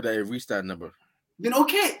to the point that it reached that number? Then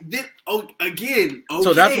okay. Okay.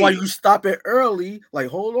 So that's why you stop it early. Like,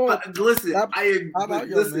 hold on. Listen,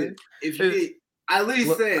 listen. If you, I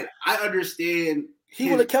literally said I understand.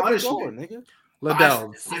 He would have kept it going, nigga.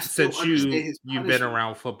 Liddell, since you've been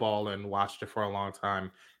around football and watched it for a long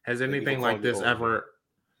time, has anything like this ever?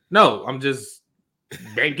 No, I'm just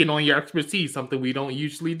banking on your expertise. Something we don't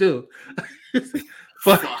usually do.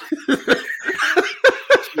 But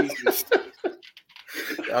Jesus.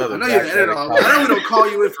 I know you edit all. I know we don't call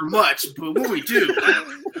you in for much, but when we do,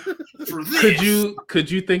 for this, could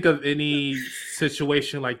you think of any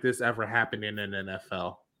situation like this ever happening in an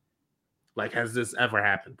NFL? Like, has this ever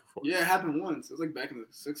happened before? Yeah, it happened once. It was like back in the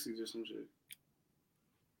 60s or some shit.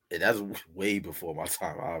 Yeah, that's way before my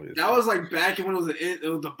time, obviously. That was like back when it was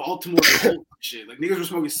the Baltimore Colts shit. Like, niggas were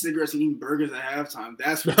smoking cigarettes and eating burgers at halftime.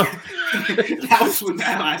 That's when that was when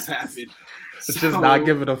that last happened. It's just not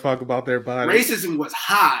giving a fuck about their body. Racism was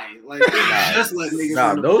high. Like, just let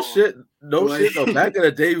niggas no shit. No shit. No, back in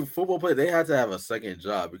the day, football players, they had to have a second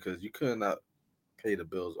job because you could not pay the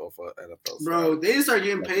bills off of NFL. Bro, they didn't start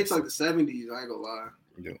getting paid to like the 70s. I ain't gonna lie.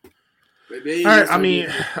 Yeah. All right, I mean,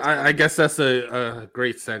 I guess that's a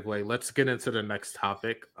great segue. Let's get into the next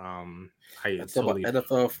topic. Let's talk about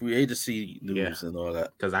NFL free agency news and all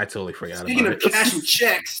that because I totally forgot. Speaking of cashing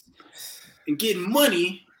checks and getting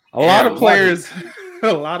money, a lot of players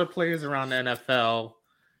around the NFL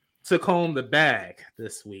took home the bag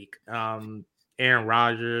this week. Aaron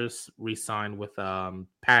Rodgers re-signed with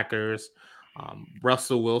Packers.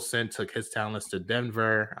 Russell Wilson took his talents to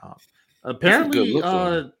Denver. Apparently,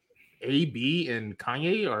 AB and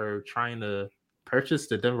Kanye are trying to purchase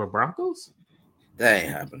the Denver Broncos. That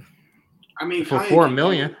ain't happening. I mean, for $4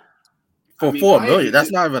 million. For $4 million, that's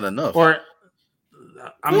not even enough. Or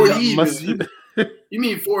you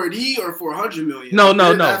mean 4D or 400 million?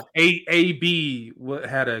 No. AB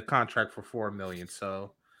had a contract for $4 million,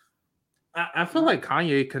 so I feel like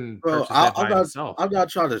Kanye can purchase that by himself. I'm not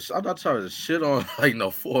trying to shit on like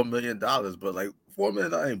 $4 million, but like $4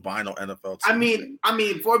 million, I ain't buying no NFL team. I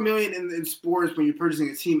mean, $4 million in sports when you're purchasing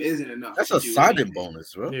a team isn't enough. That's a signing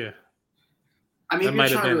bonus, bro. Yeah. I mean, that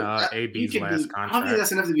might have been AB's last contract. I don't think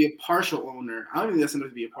that's enough to be a partial owner.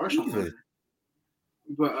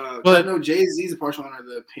 But I know Jay-Z's a partial owner of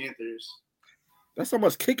the Panthers. That's how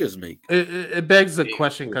much kickers make. It begs the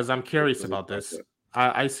question because I'm curious about this.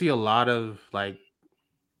 I see a lot of like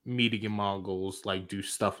media moguls like do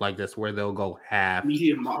stuff like this where they'll go half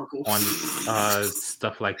media moguls on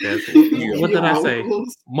stuff like this. What did I say?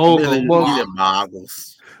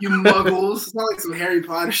 Moguls. You muggles. It's not like some Harry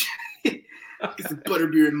Potter shit. It's the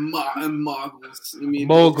butterbeer and moguls.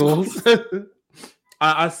 Moguls.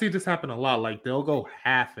 I see this happen a lot. Like they'll go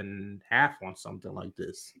half and half on something like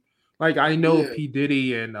this. Like I know P.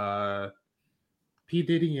 Diddy and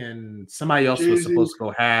somebody else was supposed to go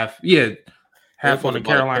half. Yeah, half on the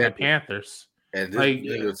Carolina Panthers. And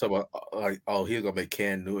this was talking about he's gonna make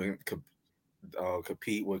Cam Newton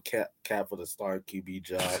compete with Cap for the star QB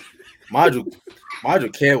job. Mind you,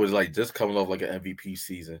 Cam was like just coming off like an MVP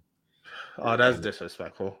season. Oh, that's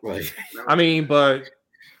disrespectful. Like, I mean, but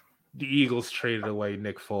the Eagles traded away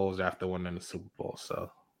Nick Foles after winning the Super Bowl.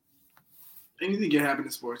 So anything can happen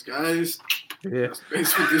in sports, guys. yeah.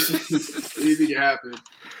 Anything can happen.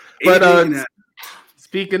 But Anything can happen.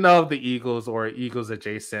 speaking of the Eagles or Eagles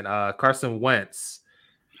adjacent, Carson Wentz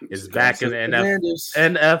is back in the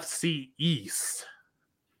NFC East.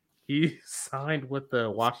 He signed with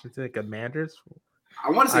the Washington Commanders.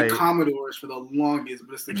 I want to say Commodores for the longest,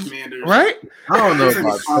 but it's the Commanders. Right? I don't know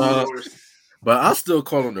about Commodores, but I still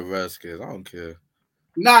call them the Redskins. I don't care.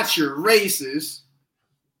 Not your racist.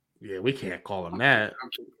 Yeah, we can't call them that.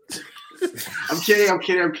 I'm kidding.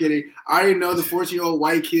 I already know the 14-year-old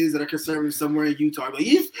white kids that are conservative somewhere in Utah. Like,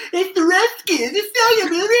 it's the Redskins. It's still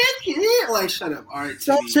the Redskins. Like, shut up. All right,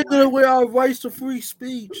 stop taking away our rights to free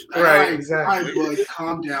speech. Right, exactly. All right, bud,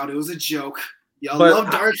 calm down. It was a joke. Y'all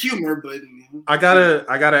love dark humor, but I gotta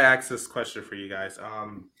ask this question for you guys.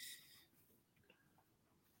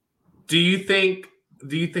 Do you think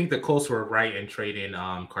the Colts were right in trading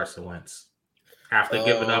Carson Wentz after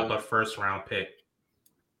giving up a first round pick?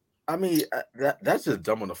 I mean, that's just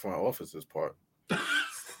dumb on the front office's part. I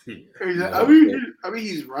mean,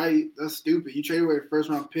 he's right. That's stupid. You trade away a first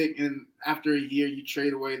round pick, and after a year, you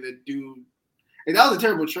trade away the dude. And that was a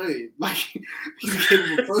terrible trade. Like, you gave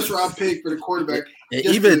him a first round pick for the quarterback. And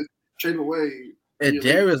even trade him away. And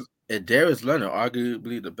Darius Leonard,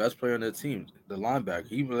 arguably the best player on their team, the linebacker,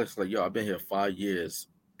 he was like, "Yo, I've been here 5 years,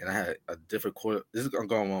 and I had a different quarter. This is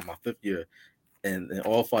going on my 5th year, and in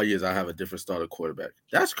all 5 years, I have a different starter quarterback.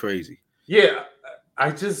 That's crazy." Yeah, I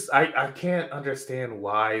can't understand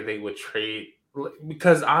why they would trade,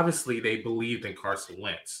 because obviously they believed in Carson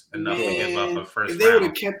Wentz enough to give up a first round. If they would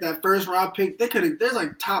have kept that first round pick, they could have. There's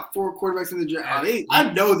like top 4 quarterbacks in the draft.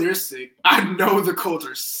 I know they're sick. I know the Colts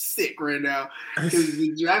are sick right now because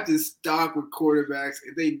the draft is stocked with quarterbacks.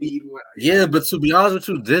 If they need one, yeah. But to be honest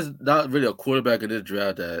with you, there's not really a quarterback in this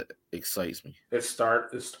draft that excites me.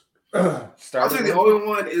 I'll say the only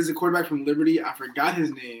one is a quarterback from Liberty. I forgot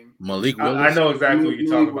his name. Malik Willis. I know exactly what you're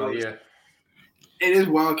talking about. Yeah. It is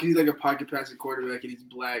wild because he's like a pocket passing quarterback and he's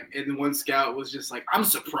black. And then one scout was just like, "I'm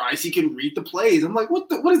surprised he can read the plays." I'm like, "What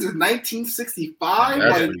is this? 1965?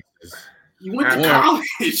 Like, you went to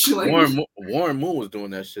college?" Like, Warren Moon was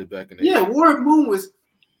doing that shit back in the day. Yeah, Warren Moon was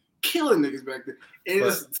killing niggas back then. And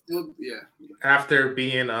it's still, yeah. After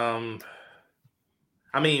being, I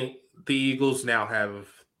mean, the Eagles now have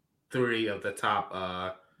 3 of the top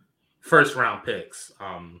first round picks,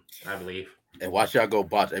 I believe. And watch y'all go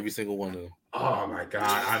botch every single one of them. Oh my God!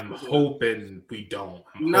 I'm hoping we don't.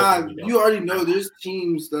 You already know there's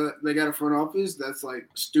teams that they got a front office that's like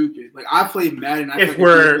stupid. Like I play Madden. If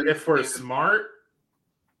we're smart,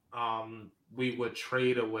 we would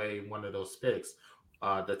trade away one of those picks,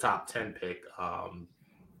 the top 10 pick,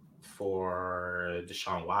 for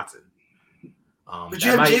Deshaun Watson. But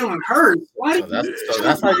you have Jalen Hurts.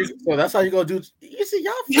 That's how you gonna do. You see,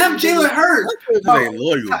 y'all. You have Jalen Hurts. Ain't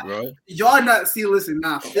loyal, bro. Y'all not see. Listen,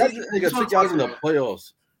 that nigga took y'all to the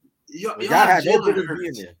playoffs. Y'all had no business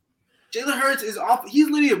being there. Jalen Hurts is off. He's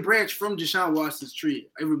literally a branch from Deshaun Watson's tree.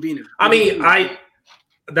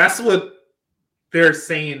 That's what they're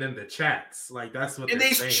saying in the chats. Like that's what. And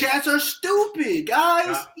these chats are stupid,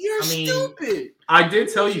 guys. You're stupid. I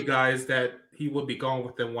did tell you guys that he would be gone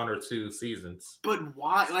within 1 or 2 seasons. But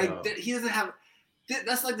why? Like he doesn't have.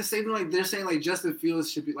 That's like the same thing. Like they're saying, like Justin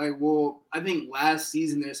Fields should be like. Well, I think last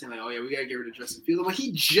season they're saying like, oh yeah, we gotta get rid of Justin Fields. Like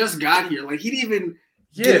he just got here. Like he didn't even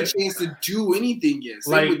get a chance to do anything yet.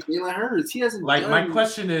 Same with Jalen Hurts. He hasn't. Like my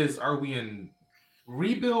question is, are we in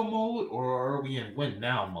rebuild mode or are we in win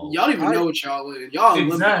now mode? Y'all don't even know what y'all in. Y'all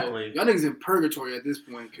exactly. Limbo. Y'all niggas in purgatory at this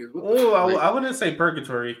point. I wouldn't say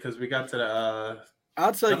purgatory because we got to the.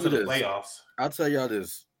 I'll tell you this. Playoffs. I'll tell y'all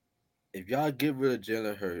this. If y'all get rid of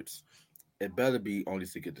Jalen Hurts, it better be only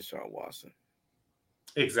to get Deshaun Watson.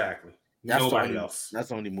 Exactly. Nobody else. That's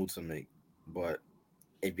the only move to make. But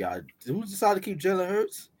if y'all do decide to keep Jalen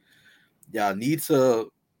Hurts, y'all need to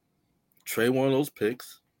trade one of those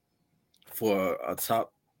picks for a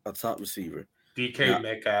top receiver. DK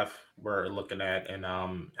Metcalf we're looking at, and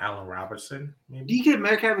Allen Robertson. Maybe. DK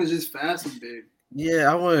Metcalf is just fast and big.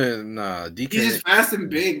 Yeah, I wouldn't. DK. He's just fast and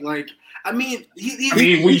big. Like, I mean,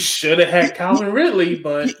 we should have had Calvin Ridley,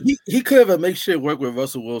 but he could have made shit work with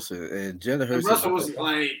Russell Wilson and Jalen Hurts. Russell was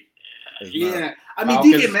like, yeah. I mean,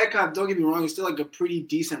 DK Metcalf. Don't get me wrong; he's still like a pretty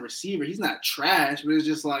decent receiver. He's not trash, but it's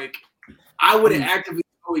just like I wouldn't actively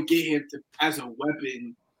go and get him as a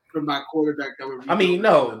weapon for my quarterback.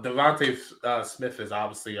 Devontae Smith is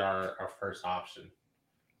obviously our first option.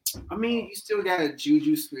 I mean, you still got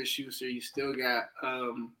Juju Smith-Schuster. You still got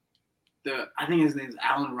I think his name's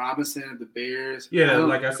Allen Robinson of the Bears. Yeah,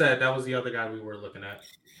 like I said, that was the other guy we were looking at.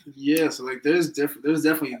 Yeah, so like there's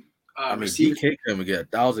definitely receivers. DK came and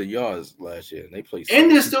get 1,000 yards last year, and they played.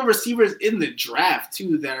 And there's still receivers in the draft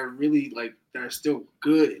too that are really that are still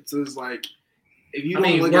good. So it's like if you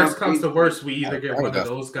worst comes to worst, we either get one of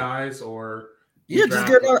those guys or just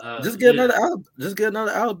get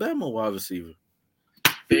another Alabama wide receiver.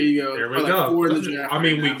 There you go. There we go.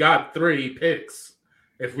 We got 3 picks.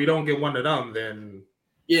 If we don't get one of them, then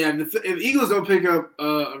if Eagles don't pick up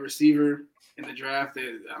a receiver in the draft, I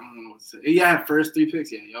don't know what to say. Yeah, first 3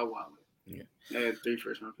 picks. Yeah, y'all wild. Yeah, they had 3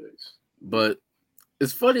 first-round picks. But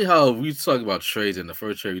it's funny how we talk about trades, and the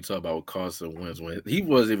first trade we talk about with Carson Wentz when he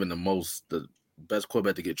wasn't even the best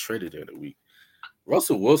quarterback to get traded in the week.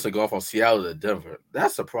 Russell Wilson go off on Seattle to Denver.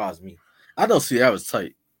 That surprised me. I know Seattle's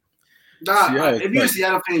tight. If you're a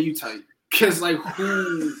Seattle fan, you tight. Because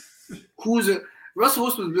Russell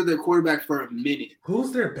Wilson's been their quarterback for a minute.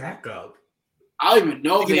 Who's their backup? I don't even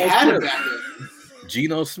know if they had a backup.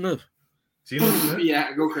 Geno Smith.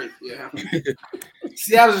 Yeah, go crazy. Yeah.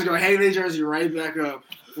 Seattle's just going to hang their jersey right back up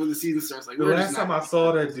when the season starts. The last time I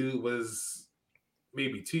saw that dude was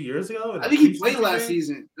maybe 2 years ago. I think he played last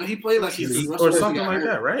season. No, he played last season. Or something like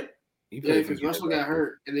that, right? Yeah, because Russell got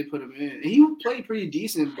hurt and they put him in. And he played pretty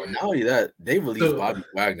decent. But not only that, they released Bobby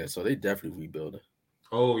Wagner, so they definitely rebuilding.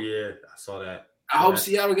 Oh, yeah. I saw that. I hope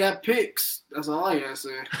Seattle got picks. That's all I gotta say.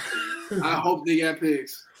 I hope they got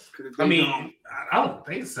picks. I don't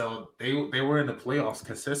think so. They were in the playoffs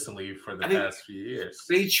consistently for the past few years.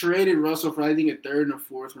 They traded Russell for, I think, a 3rd and a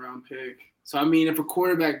 4th round pick. So, if a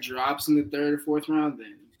quarterback drops in the 3rd or 4th round,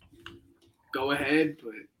 then go ahead.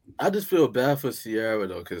 But I just feel bad for Ciara,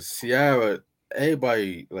 though, because Ciara,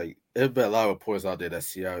 everybody, there's been a lot of reports out there that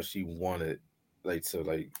Ciara, she wanted,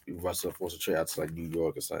 Russell force a trade out to, New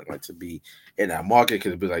York or something, to be in that market.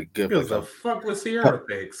 Could it be, good for the fuck with Ciara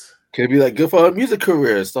thinks? Could it be, good for her music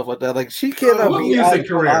career and stuff like that? She cannot be music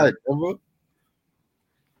career.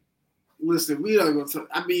 Listen, we don't go to.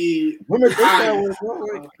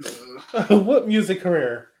 What music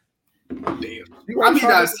career?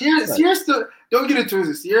 Damn. Sierra still don't get it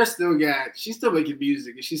twisted. Sierra still she's still making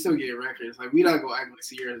music and she's still getting records. We not gonna act like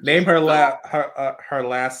Sierra. Name her last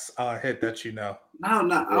hit that you know.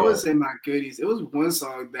 No, I would say my goodies. It was one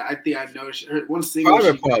song that I think I know. One single.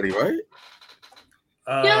 Private Party, right?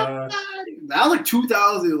 That was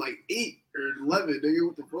 2008 or 11. Nigga,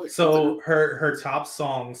 what the fuck? So her top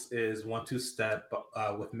songs is 1-2 Step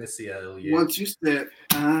with Missy Elliott. 1-2 Step.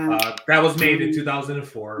 That was made in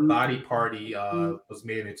 2004. Body Party was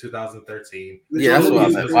made in 2013. Yeah, that's what I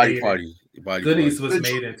meant. Body Party. Goodies was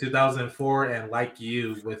made in 2004, and Like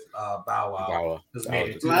You with Bow Wow was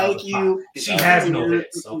made in 2005. Like You. She has no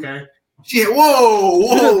hits, okay?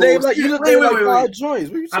 Whoa. Wait.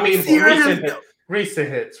 Joints. Recent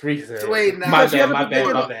hits. Wait, now. My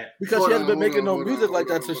bad. Because she hasn't been making no music like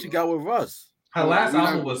that since she got with Russ. Her last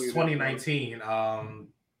album was 2019,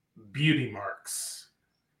 Beauty Marks.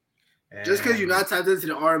 And just because you're not tapped into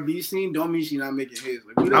the R&B scene, don't mean she's not making hits.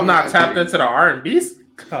 I'm not tapped into the R&B scene?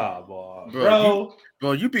 Come on, bro.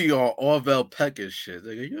 Bro, you be on Orville Peck and shit.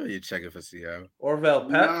 You ain't checking for Ciara. Orville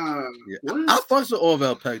Peck? I fucks with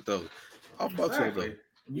Orville Peck, though. I fucks with her.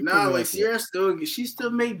 Sierra still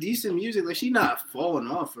make decent music. She not falling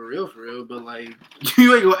off for real. But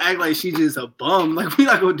you ain't gonna act like she just a bum. We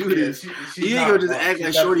not gonna do this. You ain't gonna just act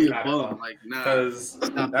like Shorty a bum. Nah. Because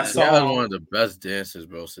that's one of the best dancers,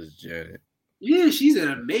 bro, since Janet. Yeah, she's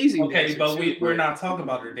an amazing dancer. But we're not talking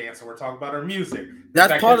about her dancing. We're talking about her music.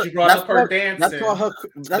 That's part of her dancing. That's part of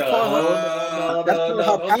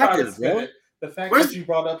her package, bro. The fact that you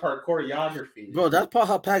brought up her choreography, bro, that's part of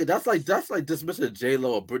her package. That's like dismissing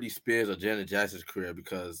J-Lo or Britney Spears or Janet Jackson's career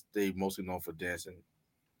because they mostly known for dancing.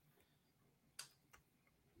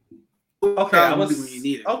 Okay,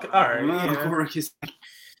 okay, all right. Yeah.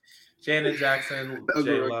 Janet Jackson,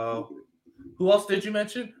 J-Lo. Who else did you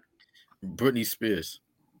mention? Britney Spears.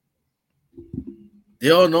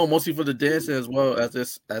 They all know mostly for the dancing as well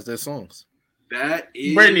as their songs.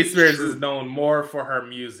 Britney Spears is known more for her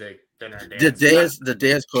music. The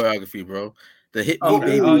dance choreography, bro. The hit me,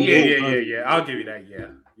 baby. Oh, yeah. I'll give you that. Yeah,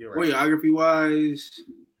 you're right. Choreography wise,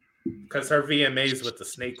 because her VMAs with the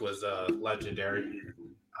snake was legendary.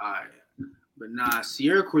 Alright, but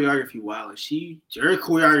Sierra choreography wild. Her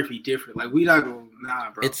choreography different. We not going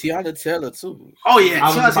bro. It's Tiana Taylor too. Oh yeah, I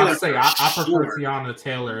was about to say I prefer Tiana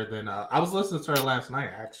Taylor than I was listening to her last night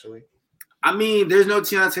actually. There's no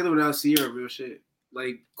Tiana Taylor without Sierra. Real shit.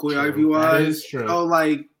 Choreography wise, that is true.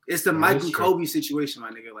 Oh, it's the Michael Kobe situation, my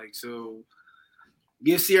nigga. So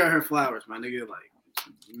give Sierra her flowers, my nigga.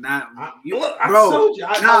 Not Look, bro. told you,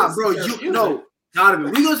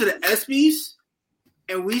 Donovan. We go to the ESPYs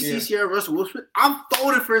and we see Yeah. Sierra Russell Westbrook. I'm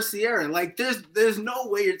folding for Sierra. Like, there's no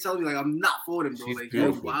way you're telling me like I'm not folding, bro. She's Like, you're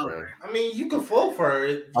beautiful, wild. bro. I mean, you can fold for her.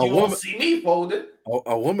 You A won't woman- see me folded.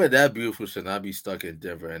 A woman that beautiful should not be stuck in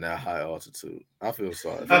Denver in that high altitude. I feel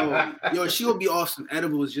sorry. Bro, yo, she would be off some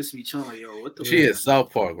edibles just to be chilling. Like, yo, what the? She is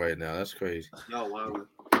South Park right now. That's crazy. Yo, wow.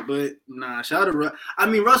 But nah, shout out to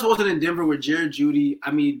Russ wasn't in Denver with Jared Judy.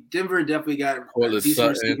 I mean, Denver definitely got a Cortland decent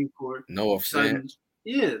Sutton, receiving core. Noah Fant.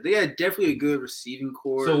 Yeah, they had definitely a good receiving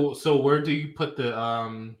core. So where do you put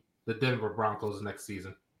the Denver Broncos next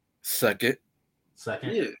season? Second.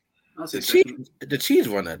 Yeah. I'll say The Chiefs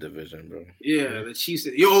run that division, bro. Yeah, the Chiefs.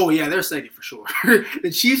 They're second for sure. The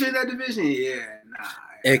Chiefs in that division, yeah, nah.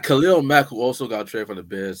 And Khalil Mack, who also got traded from the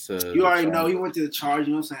Bears to You already know he went to the Chargers,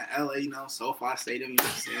 you know what I'm saying? LA, SoFi Stadium, you know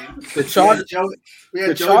what I'm saying? The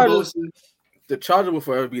Chargers. The Chargers will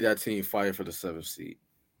forever be that team fighting for the 7th seed.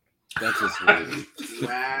 That's just what it is.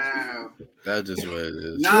 Wow. That's just what it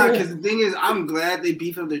is. Nah, because the thing is, I'm glad they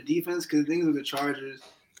beefed up their defense because the thing is with the Chargers,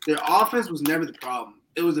 their offense was never the problem.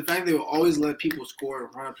 It was the fact they would always let people score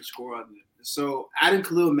and run up the score on them. So adding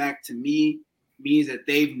Khalil Mack to me means that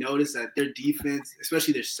they've noticed that their defense,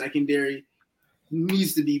 especially their secondary,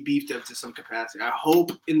 needs to be beefed up to some capacity. I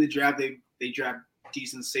hope in the draft they draft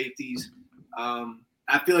decent safeties.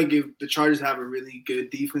 I feel like if the Chargers have a really good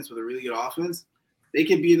defense with a really good offense, they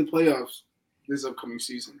can be in the playoffs this upcoming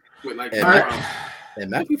season with like. And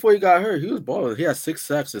Mack, before he got hurt, he was balling. He had 6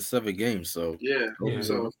 sacks in 7 games. So yeah,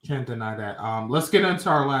 so can't deny that. Let's get into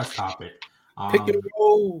our last topic. Pick and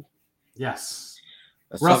roll. Yes,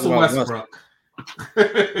 Let's Russell Westbrook.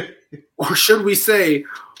 Or should we say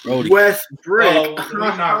Brody. Westbrook? Oh, we're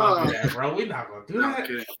not gonna do that, bro. We're not gonna do that.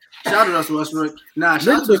 Okay. Shout out to Russell Westbrook. Nah,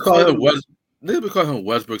 Niggas been calling him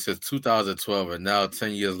Westbrook since 2012, and now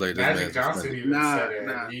 10 years later, Magic Johnson even said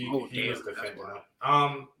it. He was defending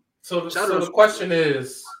him. So the question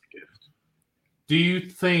is, do you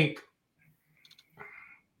think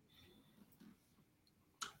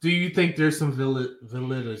there's some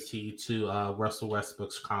validity to Russell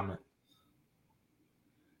Westbrook's comment?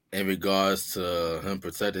 In regards to him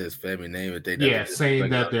protecting his family name,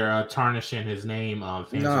 saying that they're tarnishing his name,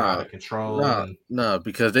 fans are out of control. No,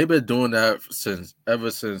 because they've been doing that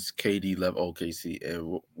ever since KD left OKC.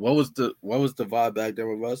 And what was the vibe back there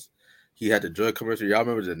with Russ? He had the drug commercial. Y'all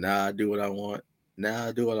remember the "Nah, I do what I want." Nah,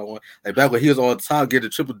 I do what I want. Like back when he was on top, getting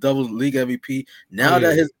the triple-double league MVP. Now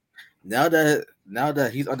that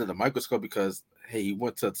he's under the microscope because he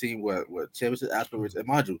went to a team with championship aspirations. And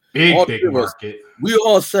mind you, big market. We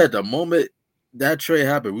all said the moment that trade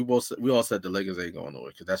happened, we all said the Lakers ain't going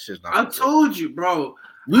nowhere because that shit's not. I told you, bro.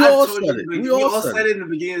 We all said it in the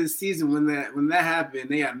beginning of the season when that happened.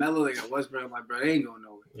 They got Melo, they got Westbrook. I'm like, bro, they ain't going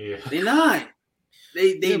nowhere. Yeah, they not.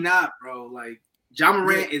 They not, bro. Like John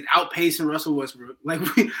Morant is outpacing Russell Westbrook. Like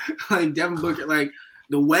Devin Booker. Like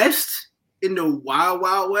the West in the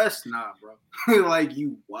wild West, nah, bro. Like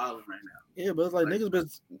you wilding right now. Yeah, but it's like niggas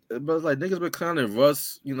been clowning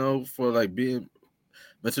Russ, for like being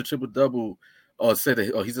Mr. Triple Double, or say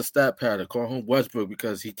that he's a stat pattern, call him Westbrook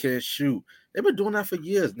because he can't shoot. They've been doing that for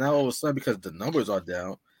years. Now all of a sudden, because the numbers are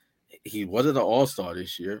down, he wasn't an all-star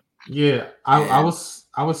this year. Yeah, I was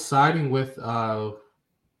siding with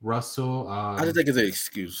Russell. I just think it's an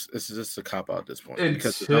excuse. It's just a cop out at this point.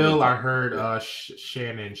 Until I heard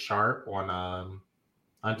Shannon Sharp on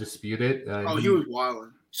Undisputed. He was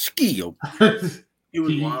wilding. Skill. He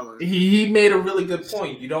was wilding. He made a really good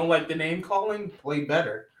point. You don't like the name calling? Play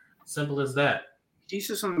better. Simple as that. He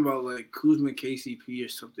said something about like Kuzma KCP or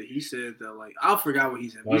something. He said that I forgot what he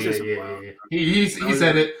said. He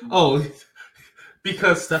said it. Oh,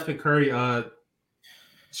 because Stephen Curry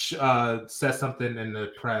said something in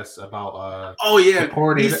the press about he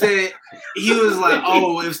said he was like,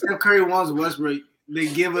 if Steph Curry wants Westbrook, they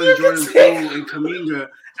give us Jordan Poole and Kuminga.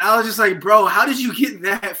 And I was just like, bro, how did you get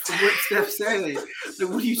that from what Steph said? Like,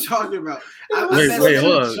 what are you talking about?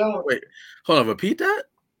 Hold on, repeat that.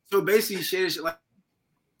 So basically, shit like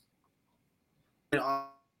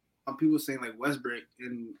people saying like Westbrook,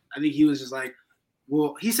 and I think he was just like,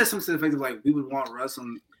 well, he said something to the effect of like, we would want Russ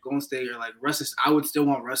on Golden State, or like I would still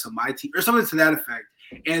want Russ on my team, or something to that effect.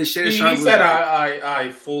 And Shannon Sharp said,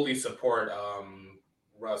 I fully support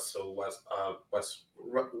Russell Westbrook.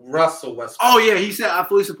 Oh yeah, he said I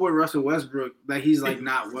fully support Russell Westbrook. That he's like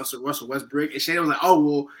not Russell Westbrook. And Shannon was like, oh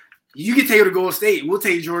well, you can take her to Golden State. We'll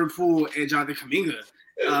take Jordan Poole and Jonathan Kuminga.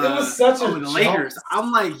 It was such a the Lakers.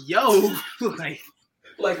 I'm like, yo,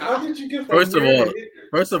 like how did you get? First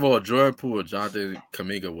of all, Jordan Poole and Jonathan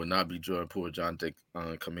Kuminga would not be Jordan Poole and Jonathan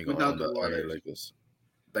Kuminga on the LA Lakers.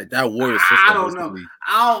 Like that Warriors system. I don't know.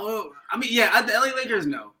 I mean, yeah, the LA Lakers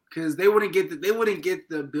no, because they wouldn't get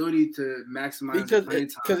the ability to maximize the playing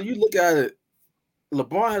time. Because you look at it,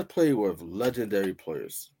 LeBron has played with legendary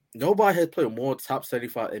players. Nobody has played more top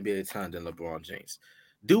 75 NBA time than LeBron James.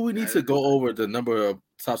 Do we need to go over the number of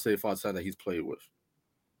top 75 time that he's played with?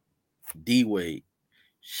 D Wade,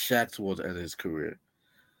 Shaq towards the end of his career.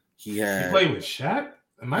 He played with Shaq?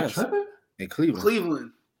 Am I tripping? In Cleveland.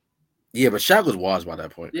 Cleveland. Yeah, but Shaq was washed by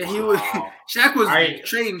that point. Yeah, he was. Shaq was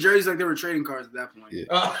trading jerseys like they were trading cards at that point.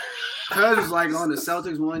 Yeah. Cuz was like on the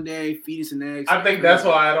Celtics one day, feeding some eggs. I think that's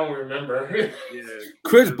why I don't remember. Yeah.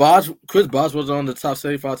 Chris Bosh was on the top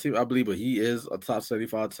 75 team, I believe, but he is a top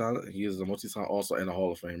 75 talent. He is a multi-time also and a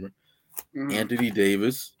Hall of Famer. Mm-hmm. Anthony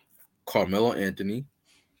Davis, Carmelo Anthony,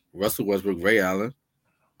 Russell Westbrook, Ray Allen.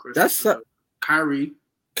 That's Kyrie,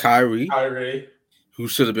 who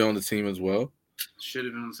should have been on the team as well. Should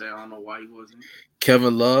have been. I don't know why he wasn't.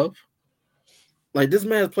 Kevin Love. Like, this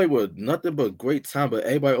man has played with nothing but great time, but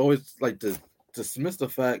everybody always like to dismiss the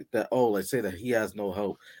fact that, say that he has no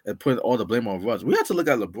help and put all the blame on Russ. We have to look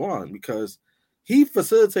at LeBron because he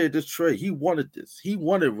facilitated this trade. He wanted this. He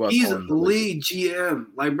wanted Russ. He's a lead GM.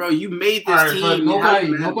 Like, bro, you made this team. But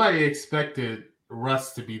nobody expected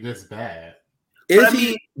Russ to be this bad.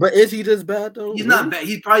 But is he this bad though? He's not bad.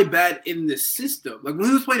 He's probably bad in the system. Like when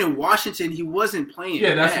he was playing in Washington, he wasn't playing.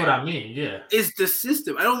 Yeah, that's what I mean. Yeah, it's the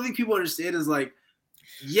system. I don't think people understand is like,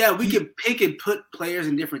 yeah, we can pick and put players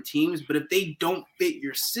in different teams, but if they don't fit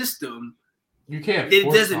your system, you can't.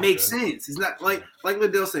 It doesn't make sense. It's not like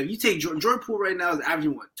Liddell said. If you take Jordan Poole right now is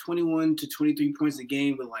averaging 21 to 23 points a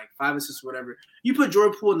game with like 5 assists, or whatever. You put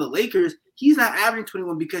Jordan Poole in the Lakers, he's not averaging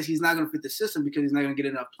 21 because he's not going to fit the system because he's not going to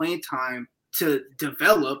get enough playing time to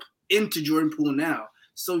develop into Jordan Poole now.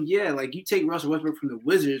 So, yeah, like you take Russell Westbrook from the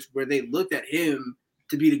Wizards where they looked at him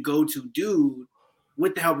to be the go-to dude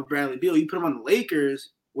with the help of Bradley Beal. You put him on the Lakers,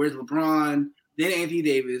 where's LeBron, then Anthony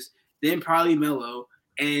Davis, then probably Melo,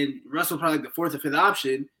 and Russell probably like the 4th or 5th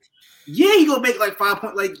option. Yeah, he gonna make like 5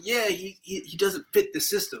 points. Like, yeah, he doesn't fit the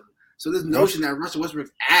system. So this notion that Russell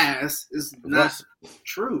Westbrook's ass is not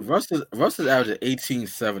true. Russ is averaging 18,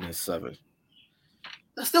 7, and 7.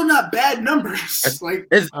 That's still not bad numbers. It's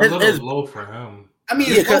a little low for him. I mean,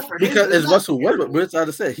 it's low for him. Because it's Russell Westbrook. But as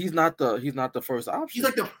I said, he's not the first option. He's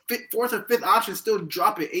like the 4th or 5th option, still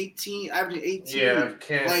dropping 18, averaging 18. Yeah,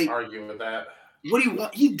 can't argue with that. What do you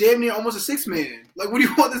want? He's damn near almost a 6th man. Like, what do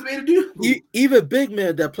you want this man to do? Even big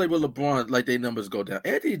men that play with LeBron, like their numbers go down.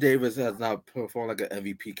 Anthony Davis has not performed like an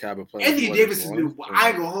MVP caliber player. Anthony Davis has been. I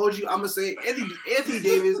ain't gonna hold you. I'm gonna say Anthony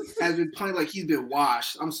Davis has been playing like he's been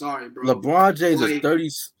washed. I'm sorry, bro. LeBron James is 30.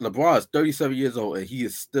 LeBron is 37 years old, and he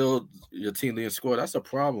is still your team leading scorer. That's a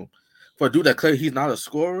problem for a dude that claims he's not a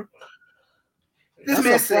scorer. This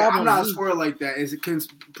man said, "I'm not a scorer like that." Is it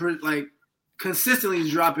like? Consistently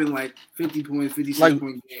dropping like 50 points, 56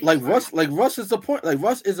 points. Like Russ is a point. Like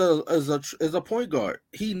Russ is a point guard.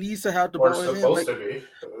 He needs to have the ball in hand.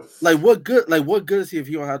 Like what good is he if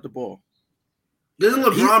he don't have the ball? Doesn't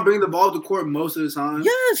LeBron bring the ball to the court most of the time?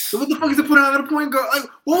 Yes. So what the fuck is the point of a point guard? Like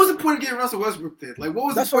what was the point of getting Russell Westbrook then? Like what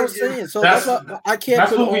was that's the point? That's what I'm saying. So that's why I can't.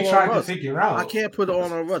 That's put what it we on tried Russ. to figure out. I can't put it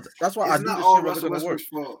on Russ. That's why it's not all Russell Westbrook's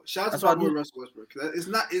fault. Shout out to my boy Russell Westbrook. It's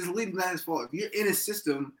literally not his fault. If you're in a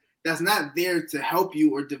system that's not there to help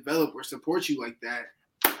you or develop or support you like that,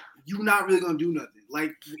 you're not really gonna do nothing.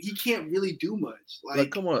 Like he can't really do much.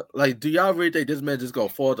 Like come on, like do y'all really think this man just gonna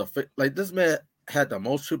fall to like this man had the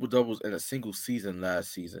most triple doubles in a single season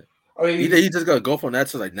last season? I mean, he just gonna go from that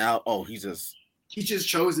to like now. Oh, he just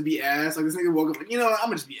chose to be ass. Like this nigga woke up like, you know what, I'm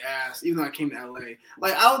gonna just be ass, even though I came to LA.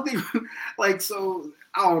 Like I don't think like so.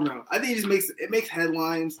 I don't know. I think it just makes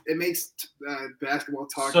headlines. It makes basketball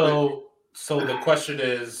talk. So the question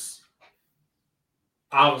is,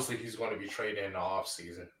 obviously he's going to be traded in the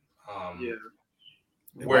offseason. Yeah.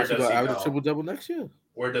 Where does he go? Triple double next year.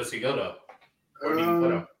 Where does he go to? Where do you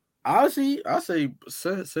put him? Honestly, I say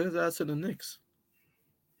send his ass to the Knicks.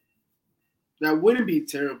 That wouldn't be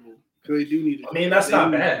terrible because they do need. I mean, that's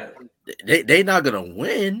not bad. They not gonna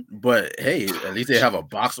win, but hey, at least they have a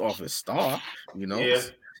box office star. You know. Yeah.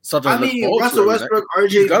 Something Russell Westbrook, RJ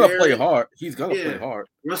he's gonna Barrett, play hard. He's gonna play hard.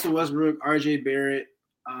 Russell Westbrook, RJ Barrett.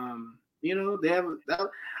 You know, they have that.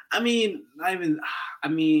 I mean, not even. I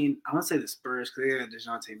mean, I want to say the Spurs because they got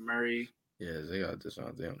DeJounte Murray. Yeah, they got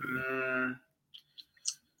DeJounte. I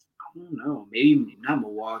don't know. Maybe not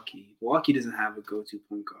Milwaukee. Milwaukee doesn't have a go-to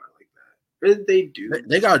point guard like that. Or they do.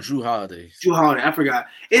 They got Drew Holiday. Drew Holiday. I forgot.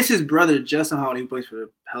 It's his brother, Justin Holiday, who plays for the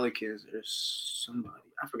Pelicans or somebody.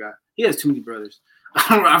 I forgot. He has too many brothers.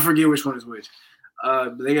 I forget which one is which.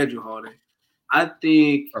 But they got Drew Holiday. I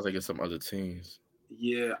think it's some other teams.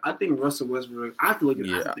 Yeah, I think Russell Westbrook. I have to look at.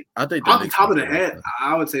 Yeah, I think off the top of the head,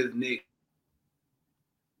 I would say the Knicks.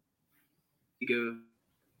 Because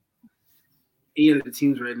any of the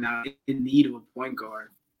teams right now in need of a point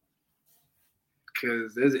guard.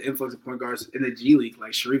 Because there's an influx of point guards in the G League,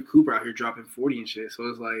 like Sharif Cooper out here dropping 40 and shit. So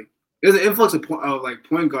it's like there's an influx of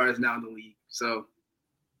point guards now in the league. So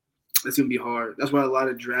it's gonna be hard. That's why a lot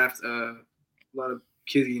of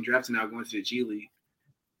kids getting drafted now going to the G League.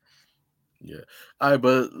 Yeah. All right,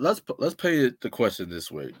 but let's play the question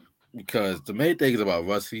this way, because the main thing is about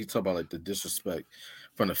Russ. He talk about like the disrespect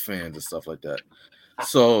from the fans and stuff like that.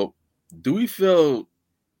 So, do we feel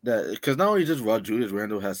that because not only just Julius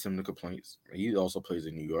Randle has similar complaints, he also plays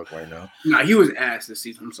in New York right now. Nah, he was ass this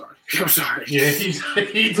season. I'm sorry. Yeah, he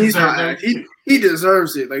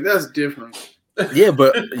deserves it. Like that's different. Yeah,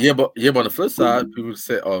 but on the flip side, people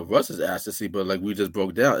say, "Oh, Russ is ass to see," but like we just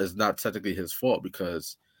broke down, it's not technically his fault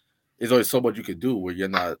because there's only so much you can do where you're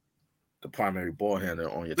not the primary ball handler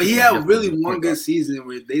on your team. But he had really one good season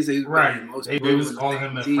where they say right. They was calling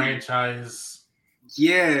him the franchise.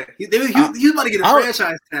 Yeah, he was about to get a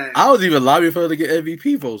franchise tag. I was even lobbying for him to get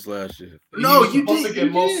MVP votes last year. No, you supposed to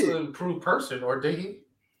get most improved person, or did he?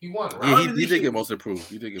 He won, right? Yeah, he did get most improved.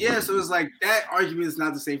 So it's like that argument is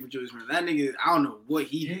not the same for Julius Randle. That nigga, I don't know what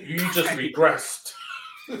he. You just regressed.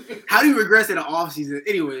 How do you regress in the offseason?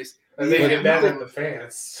 Anyways. And they get mad at the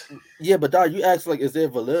fans. Yeah, but Doc, you asked like, is there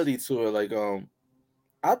validity to it? Like,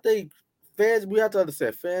 I think fans. We have to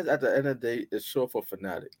understand fans at the end of the day is short for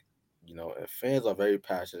fanatic, you know. And fans are very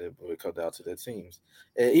passionate when it comes down to their teams.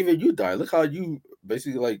 And even you, Doc, look how you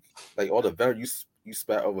basically like all the veterans you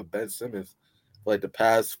spat over Ben Simmons for like the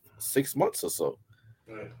past 6 months or so.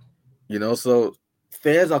 Right. You know, so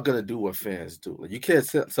fans are gonna do what fans do. Like, you can't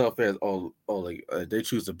tell fans, like they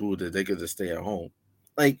choose to boo that they can just stay at home.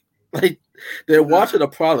 Like they're watching a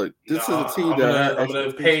product. This is a team that I'm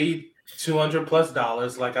gonna pay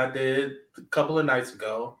 $200+ like I did a couple of nights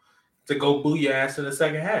ago to go boo your ass in the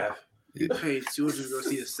second half. You paid $200 to go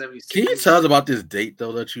see the 76ers. Can you tell us about this date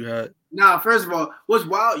though that you had? Nah, first of all, what's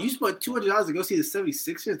wild? You spent $200 to go see the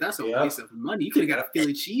 76ers. That's a waste of money. You could have got a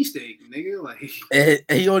Philly cheesesteak, nigga. Like,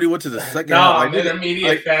 and he only went to the second. No, I'm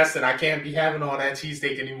intermediate fasting. I can't be having all that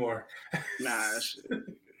cheesesteak anymore. Nah, shit.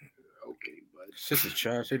 Okay, but shit's is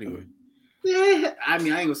trash anyway. Yeah, I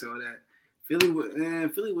mean, I ain't gonna say all that. Philly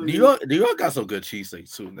would. New York got some good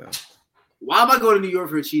cheesesteaks too now. Why am I going to New York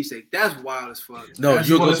for a cheesesteak? That's wild as fuck. No,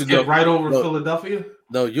 you'll go to New York right over Philadelphia.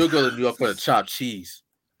 No, you'll go to New York for the chopped cheese.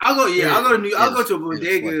 I'll go to New. I'll go to a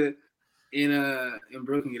bodega in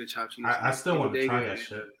Brooklyn and get a chopped cheese. I still want to try that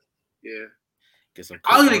shit. Yeah.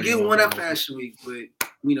 I was gonna get one at Fashion Week, but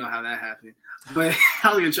we know how that happened. But I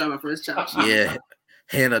was gonna try my first chopped cheese. Yeah,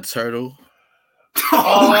 Hannah Turtle. Yo,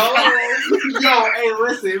 hey,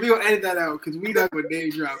 listen, we gonna edit that out because we not gonna name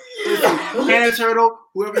drop. Listen, Hannah Turtle,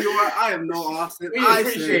 whoever you are, I am no Austin. I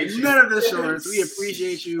said none of the shorts. We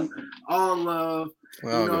appreciate you. All love. You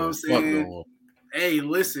know what I'm saying? Hey,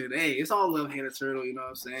 listen, it's all love, Hannah Turtle. You know what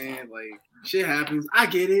I'm saying? Like, shit happens. I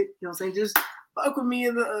get it. You know what I'm saying? Just fuck with me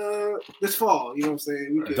in the this fall. You know what I'm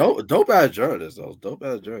saying? Dope ass journalist though. Dope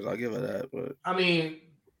ass journalist. I'll give her that. But I mean,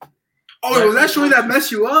 was that showing that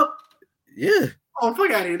messed you up? Yeah. Oh,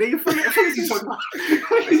 fuck out of here. Nigga, fuck you talking about?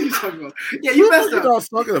 What are you talking about? Yeah, you messed up. What I was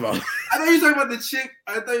talking about? I thought you were talking about the chick.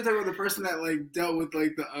 I thought you were talking about the person that like dealt with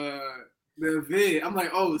like the vid. I'm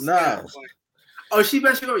like, oh, nah. Like, oh, she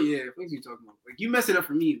messed you up. Yeah, what are you talking about? Like, you messed it up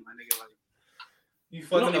for me, my nigga.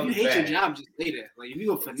 Like, if you hate your job, just say that. Like, if you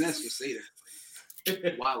go finesse, just say that.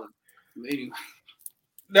 Like, wow. Anyway.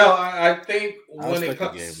 No, I think when it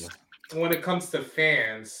comes to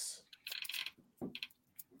fans.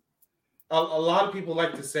 A lot of people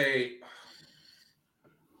like to say,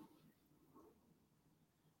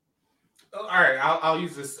 all right, I'll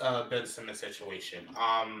use this Ben Simmons situation.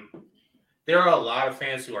 There are a lot of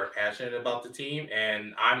fans who are passionate about the team,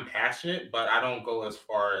 and I'm passionate, but I don't go as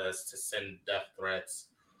far as to send death threats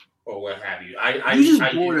or what have you. You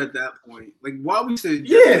just bored at that point. Like, why we say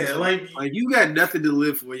like you got nothing to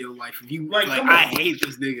live for in your life. If you like I hate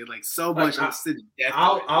this nigga like so much.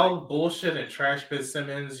 I'll bullshit and trash Ben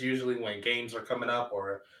Simmons usually when games are coming up,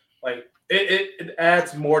 or like it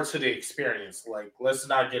adds more to the experience. Like, let's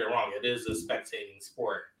not get it wrong, it is a spectating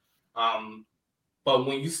sport. But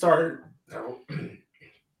when you start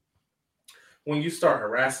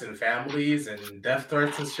harassing families and death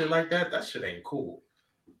threats and shit like that shit ain't cool.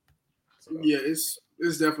 So. Yeah, it's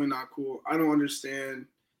definitely not cool. I don't understand.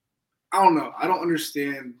 I don't know. I don't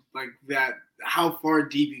understand like that. How far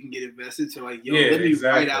deep you can get invested to like, let me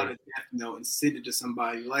write out a death note and send it to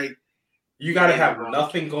somebody. Like, you got to have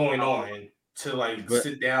nothing going on to like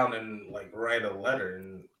sit down and like write a letter.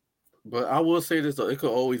 And but I will say this though, it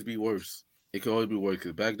could always be worse. It could always be worse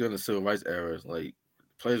because back during the civil rights era, like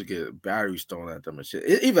players get batteries thrown at them and shit.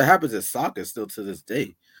 It even happens in soccer still to this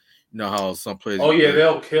day. You know how some players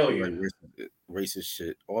they'll kill you. Like racist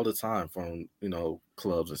shit all the time from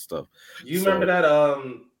clubs and stuff. You remember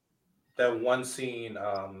that one scene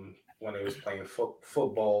when they was playing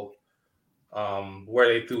football where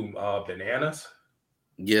they threw bananas?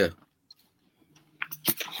 Yeah.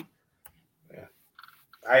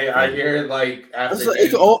 I hear like after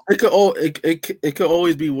it could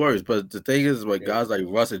always be worse, but the thing is, like guys like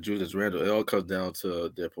Russ and Julius Randle, it all comes down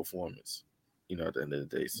to their performance. At the end of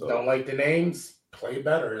the day, so don't like the names, play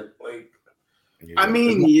better. Like, I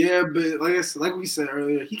mean, but like we said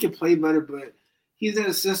earlier, he can play better, but he's in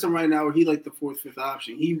a system right now where he like the fourth, fifth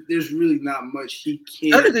option. There's really not much he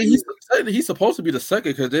can. He's supposed to be the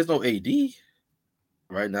second because there's no AD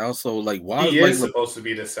right now. So like, why he is supposed to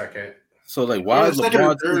be the second? So like, why is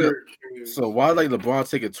LeBron? LeBron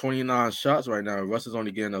taking 29 shots right now, and Russ is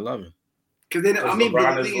only getting 11? Because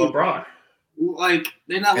LeBron is LeBron. Like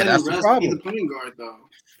they're not letting Russ be the point guard though.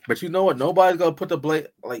 But you know what? Nobody's gonna put the blame.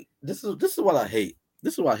 Like this is what I hate.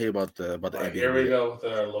 This is what I hate about the NBA. Here we go, the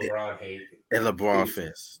LeBron hate and LeBron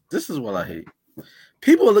fans. This is what I hate.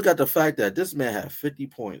 People look at the fact that this man had 50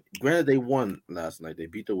 points. Granted, they won last night. They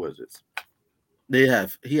beat the Wizards. He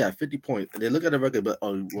had 50 points. And they look at the record, but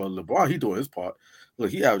LeBron, he doing his part.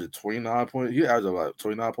 Look, he averaged 29 points. He averaged about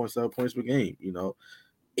 29.7 points per game.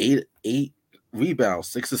 8 rebounds,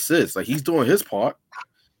 6 assists. Like he's doing his part.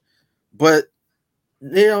 But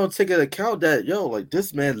they don't take into account that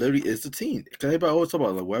this man literally is the team. Because everybody always talk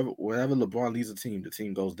about like whenever LeBron leads a team, the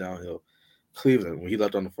team goes downhill. Cleveland when he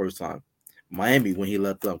left on the first time, Miami when he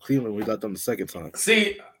left them, Cleveland when he left them the second time.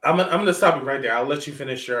 See, I'm gonna stop you right there. I'll let you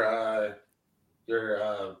finish your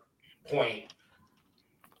point.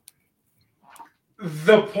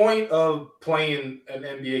 The point of playing an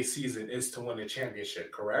NBA season is to win a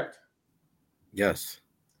championship, correct? Yes.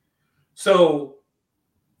 So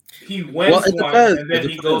he wins one, and then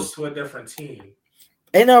he goes to a different team.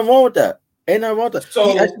 Ain't nothing wrong with that.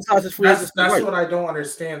 So he exercises free agency. That's what I don't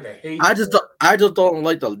understand. The hate. I just don't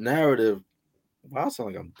like the narrative. Well, I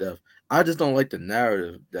sound like I'm deaf. I just don't like the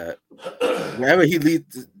narrative that whenever he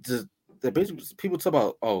leads, basically people talk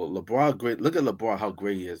about LeBron great. Look at LeBron, how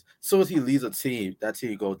great he is. As soon as he leads a team, that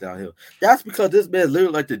team goes downhill. That's because this man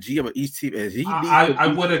literally like the GM of each team, and he I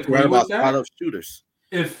would agree with that. Of shooters.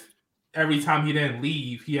 If every time he didn't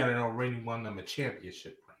leave, he had already won them a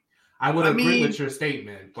championship. I would agree with your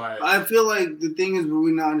statement, but I feel like the thing is what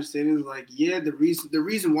we're not understanding is like, the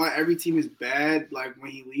reason why every team is bad, like when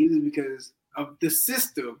he leaves, is because of the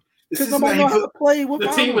system. Because nobody knows how to play with the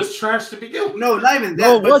team was trash to begin with. No, not even that.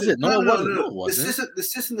 No, it wasn't. No, it wasn't. The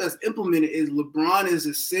system that's implemented is LeBron is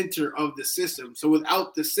the center of the system. So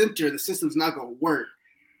without the center, the system's not going to work.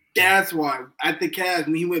 That's why at the Cavs,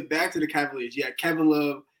 when he went back to the Cavaliers, you had Kevin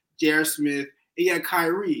Love, J.R. Smith, and you had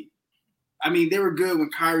Kyrie. I mean, they were good when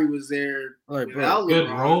Kyrie was there. Good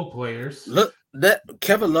role players. Look, that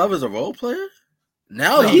Kevin Love is a role player?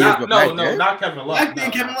 Now he is. No, not Kevin Love. Back then,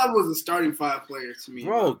 Kevin Love was a starting 5 player to me.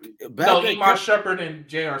 Bro, Iman Shepherd and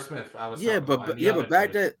J.R. Smith. But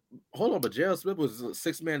back then, hold on, but J.R. Smith was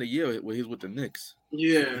 6th man of the year when he was with the Knicks.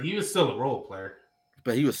 Yeah. He was still a role player.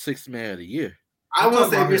 But he was 6th man of the year. I will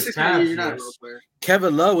say if you're 6th man of the year, you're not a role player.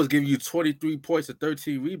 Kevin Love was giving you 23 points and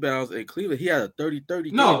 13 rebounds in Cleveland. He had a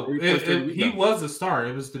 30-30. No, he was a star.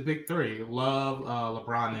 It was the big three: Love,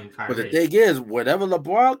 LeBron, and Kyrie. But the thing is, whenever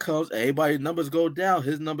LeBron comes, everybody's numbers go down.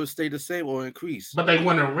 His numbers stay the same or increase. But they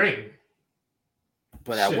win a ring.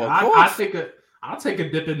 But at what cost? I'll take a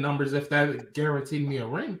dip in numbers if that guaranteed me a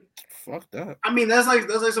ring. Fuck that. I mean, that's like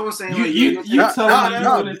someone saying not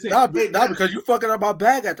because you fucking up my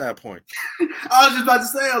bag at that point. I was just about to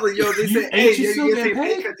say, I was like, yo, they say, hey, you get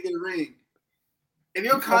paid to get a ring. If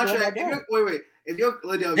your contract,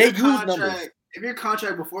 if your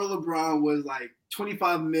contract before LeBron was like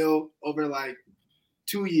 25 mil over like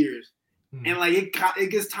 2 years, and like it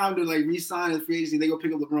gets time to like re-sign as free agency, they go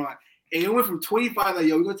pick up LeBron, and it went from 25 like,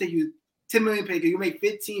 yo, we're gonna take you 10 million pay, you make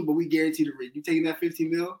 15, but we guarantee the ring. You taking that 15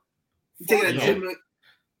 mil? You taking that 10 million?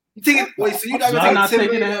 You taking wait? So you're not gonna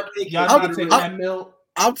take 10 million? Y'all not taking that mil?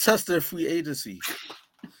 I'm testing free agency.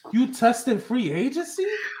 You testing free agency?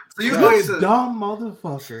 So you dumb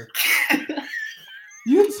motherfucker.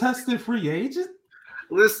 You tested free agent?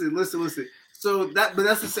 Listen. So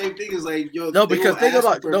that's the same thing as like, yo. Because think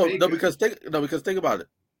about it.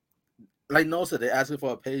 Like Noah said, they're asking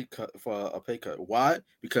for a pay cut. Why?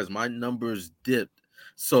 Because my numbers dipped.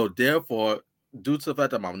 So therefore, due to the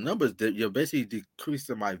fact that my numbers did, you're basically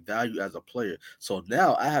decreasing my value as a player. So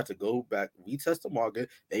now I have to go back, retest the market,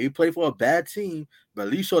 maybe play for a bad team, but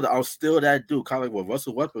at least show that I'm still that dude. Kind of like what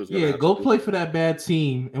Russell Westbrook is going to have go to play for that bad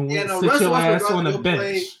team and we'll sit Russell your Westbrook ass on the go bench.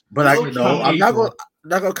 play. But I'm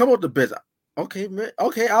not gonna come off the bench. Okay, man.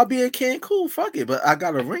 Okay, I'll be in Cancun. Fuck it. But I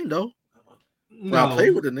got a ring though. No, I play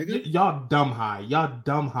with the nigga. Y'all dumb high. Y'all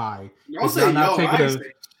say y'all. I say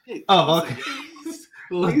shit. Oh, okay.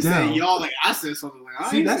 You say y'all like I said something like.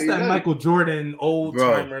 See, that's that Michael Jordan old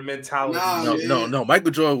timer mentality. No.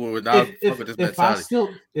 Michael Jordan would not fuck with this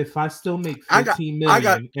mentality. If I still make 15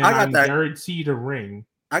 million and I'm guaranteed a ring,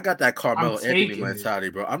 I got that Carmelo Anthony mentality,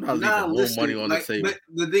 bro. I'm not leaving more money on the table. But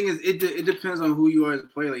the thing is, it depends on who you are as a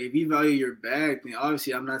player. Like, if you value your bag, then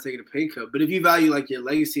obviously I'm not taking a pay cut. But if you value like your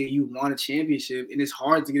legacy and you want a championship, and it's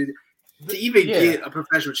hard to get get a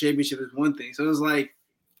professional championship is one thing. So it's like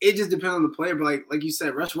it just depends on the player. But like you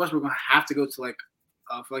said, Russell Westbrook gonna have to go to like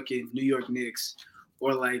fucking New York Knicks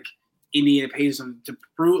or like Indiana Pacers to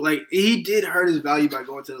prove like he did hurt his value by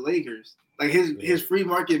going to the Lakers. Like his free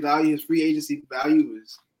market value, his free agency value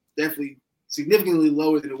is definitely significantly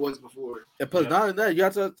lower than it was before. And plus, not only that, you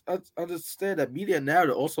have to understand that media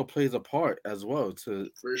narrative also plays a part as well to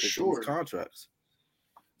these contracts.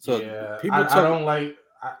 So people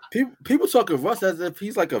talk of Russ as if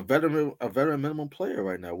he's like a veteran minimum player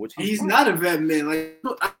right now, which he's not a vet man. Like,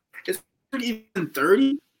 is he even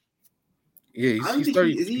 30? Yeah, he's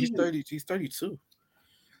 30. He's 30. He's 32.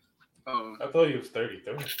 Oh, I thought he was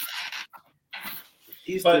 33.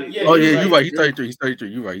 You're right. He's 33. He's 33.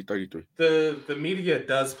 You're right. He's 33. The media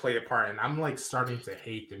does play a part, and I'm like starting to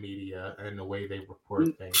hate the media and the way they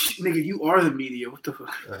report things. Nigga, you are the media. What the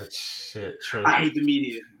fuck? Shit, true. I hate the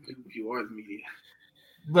media. You are the media.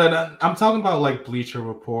 But I'm talking about like Bleacher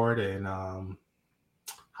Report and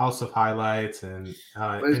House of Highlights and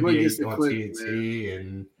NBA on TNT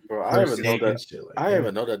and. Bro, I didn't even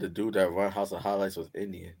know that the dude that run House of Highlights was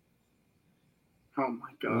Indian. Oh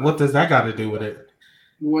my god! What does that got to do with it?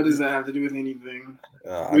 What does that have to do with anything?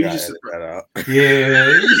 I gotta edit that out. Yeah.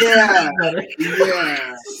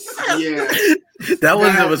 That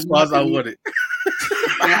wasn't the response I wanted.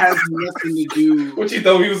 That has nothing to do. What, you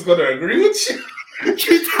thought he was going to agree with you?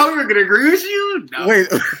 You thought we were going to agree with you? No.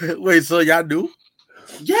 Wait. So y'all knew?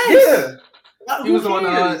 Yes. Yeah. He was on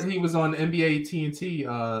NBA TNT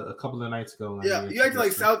a couple of nights ago. Yeah, you act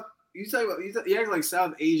like South. You act like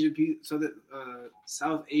South Asian people, so that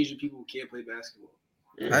South Asian people can't play basketball.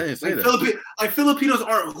 Yeah. I didn't say that. Filipinos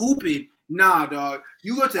aren't hooping. Nah, dog.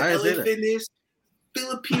 You go to LA Fitness,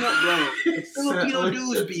 Filipino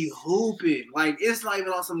dudes be hooping. Like, it's not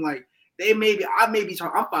even on some like I may be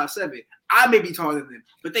tall. I'm 5'7". I may be taller than them,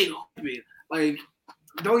 but they hooping. Like,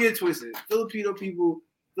 don't get it twisted. Filipino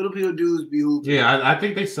dudes be hooping. Yeah, I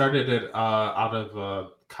think they started it out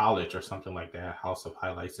of college or something like that. House of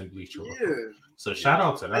Highlights and Bleacher Report. Yeah. So shout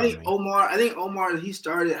out to that. I think Omar. He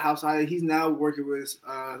started House Highlights. He's now working with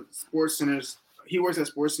Sports Centers. He works at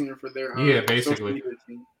Sports Center for their basically.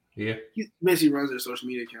 Team. Yeah. He basically runs their social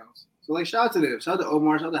media accounts. So like, shout out to them. Shout out to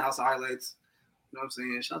Omar. Shout out to House of Highlights. You know what I'm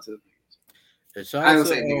saying? Shout out to them. Shout out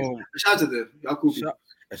to them. Y'all cool people.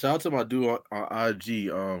 And shout out to my dude on IG. He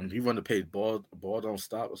run the page Ball Don't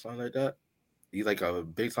Stop or something like that. He's like a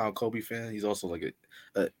big time Kobe fan. He's also like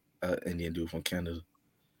a Indian dude from Canada.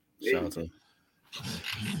 Shout out to him.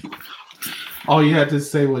 All you had to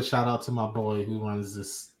say was shout out to my boy who runs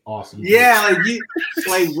this awesome. Yeah,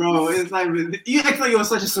 bro, it's like you act like it was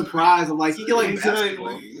such a surprise. I'm like, he can like he's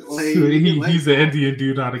an Indian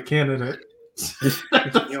dude out of Canada.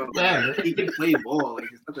 Yo, he can play ball. Like,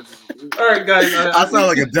 it's nothing to do. All right, guys. I sound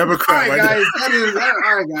like a Democrat. All right,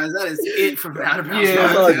 guys. That is it from Outta Bounds. Yeah,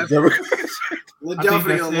 I sound like a Democrat.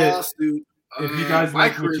 Philadelphia lawsuit. If you guys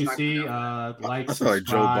like what you see, like, I sound like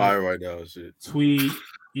Joe Biden right now. Shit. Tweet,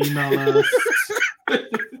 email us.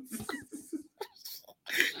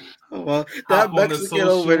 Well, that Mexican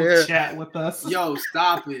over there. Chat with us. Yo,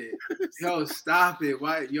 stop it.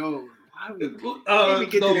 Why? Yo. Get to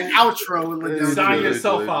the outro and sign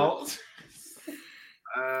yourself out.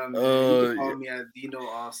 You can follow me at D.onniie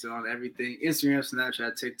Austin on everything: Instagram,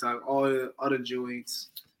 Snapchat, TikTok, all the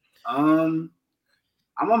joints. I'm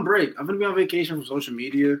on break. I'm gonna be on vacation from social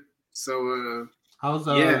media. So how's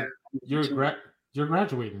you're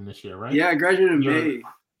graduating this year, right? Yeah, I graduated in May.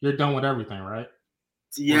 You're done with everything, right?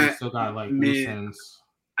 Yeah. You still got like loose ends.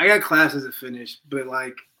 I got classes to finish, but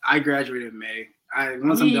like I graduated in May.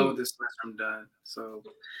 Once I'm done with this semester, I'm done. So,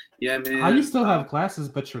 yeah, man. How you still have classes,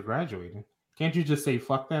 but you're graduating? Can't you just say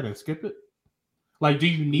fuck that and skip it? Like, do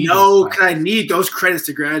you need? No, because I need those credits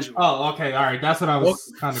to graduate. Oh, okay, all right. That's what I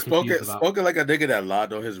was kind of confused about. Spoken like a nigga that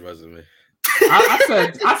lied on his resume.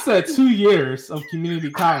 I said 2 years of community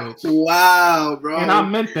college. Wow, bro. And I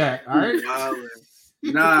meant that. All right.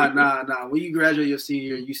 Nah. When you graduate your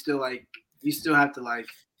senior year, you still have to like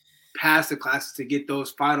pass the classes to get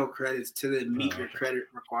those final credits to then meet your credit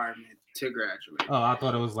requirement to graduate. Oh, I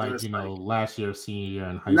thought it was like, last year, senior year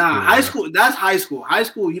in high school. Nah, high school. That's high school. High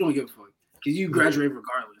school, you don't give a fuck because you graduate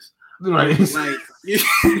regardless. Right. Like,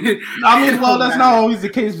 I mean, well, that's not always the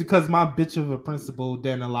case because my bitch of a principal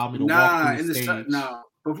didn't allow me to walk through the stage.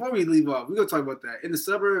 Before we leave off, we're gonna talk about that. In the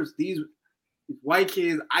suburbs, these white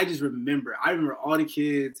kids, I remember all the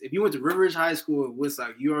kids. If you went to River Ridge High School in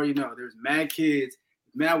Woodstock, you already know there's mad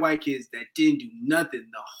white kids that didn't do nothing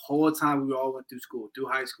the whole time we all went through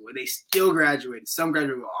high school, and they still graduated. Some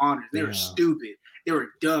graduated with honors. They were stupid. They were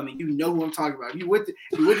dumb, and you know who I'm talking about. If you went to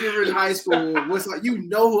River Ridge High School, you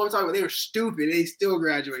know who I'm talking about. They were stupid. They still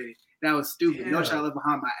graduated. That was stupid. No child left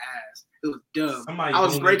behind my ass. It was dumb. I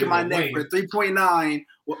was breaking my neck for 3.9.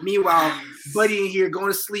 Meanwhile, buddy in here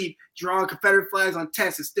going to sleep, drawing Confederate flags on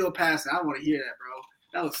tests and still passing. I don't want to hear that, bro.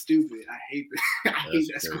 That was stupid. I hate that. I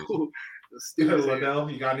hate that school.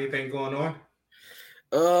 Liddell, you got anything going on?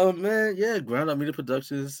 Man, yeah, Ground Up Media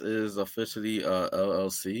Productions is officially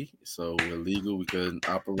LLC, so we're legal. We can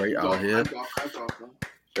operate out here.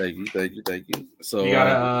 Thank you. So you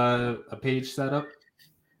got a page set up?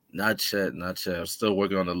 Not yet. I'm still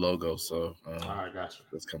working on the logo, so I got you.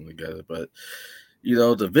 It's coming together. But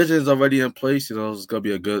the vision is already in place. It's gonna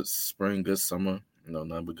be a good spring, good summer.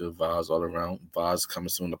 Nothing but good vibes all around. Vibes coming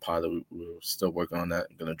soon. The pilot, we're still working on that.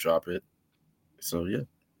 I'm gonna drop it. So yeah.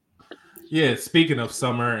 Yeah, speaking of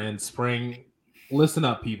summer and spring, listen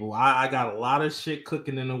up, people. I got a lot of shit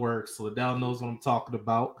cooking in the works. Liddell knows what I'm talking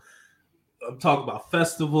about. I'm talking about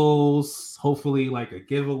festivals, hopefully like a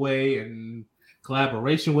giveaway and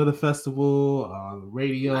collaboration with a festival,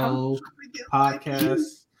 radio,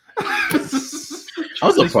 podcast.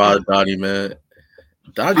 I'm so proud of Donnie, man.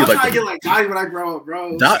 I'm trying to get like Donnie when I grow up,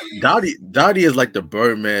 bro. Donnie is like the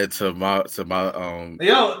Birdman to my I was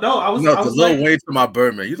the Lil Wayne to my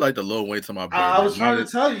Birdman. He's like the Lil Wayne to my Birdman. I was trying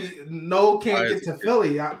to tell you, no can't get to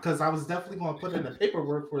Philly because I was definitely going to put in the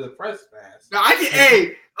paperwork for the press pass. No, I can.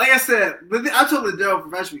 Hey, like I said, I told Liddell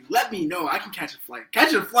professionally, let me know. I can catch a flight.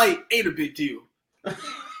 Catching a flight ain't a big deal.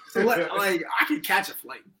 So I can catch a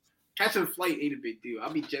flight. Catching a flight ain't a big deal.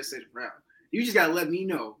 I'll be jet set around. You just gotta let me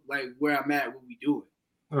know like where I'm at, what we doing.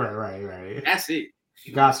 Right. That's it.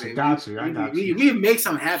 Got you. We make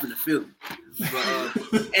something happen to Philly.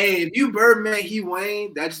 But hey, if you Birdman, he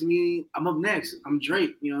Wayne, that just means I'm up next. I'm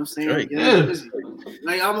Drake. You know what I'm saying?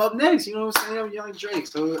 Like I'm up next. You know what I'm saying? I'm young Drake.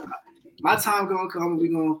 So my time gonna come. We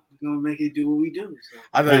gonna make it do what we do. So.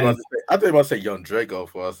 I think about to say Young Draco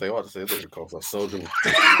for us. I want to say they call for Soldier.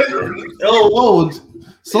 Whoa,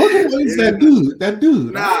 Soldier Wayne's that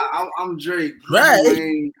dude. Nah, I'm Drake.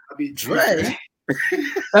 Drake. I'll be Drake.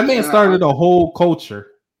 That man started a whole culture.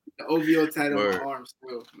 The OVO title on my arm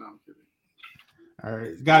still. No, I'm kidding. All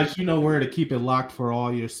right, guys, you know where to keep it locked for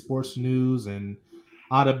all your sports news and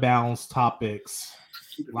Outta Bounds topics.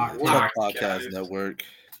 Podcast Network.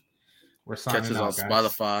 We're signing Catch us out, on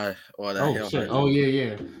guys. Spotify. All that. Oh shit! Oh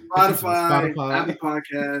yeah. Spotify, Apple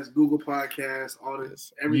Podcasts, Google Podcasts, all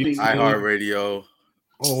this, everything. iHeartRadio.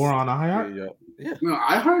 Oh, we're on iHeart. Yeah. No,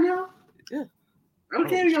 iHeart now. Yeah.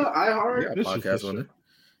 Okay, you got iHeart. Yeah, podcast on it.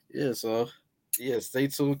 Yeah. So stay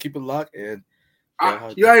tuned. Keep it locked, and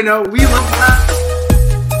you already know we love.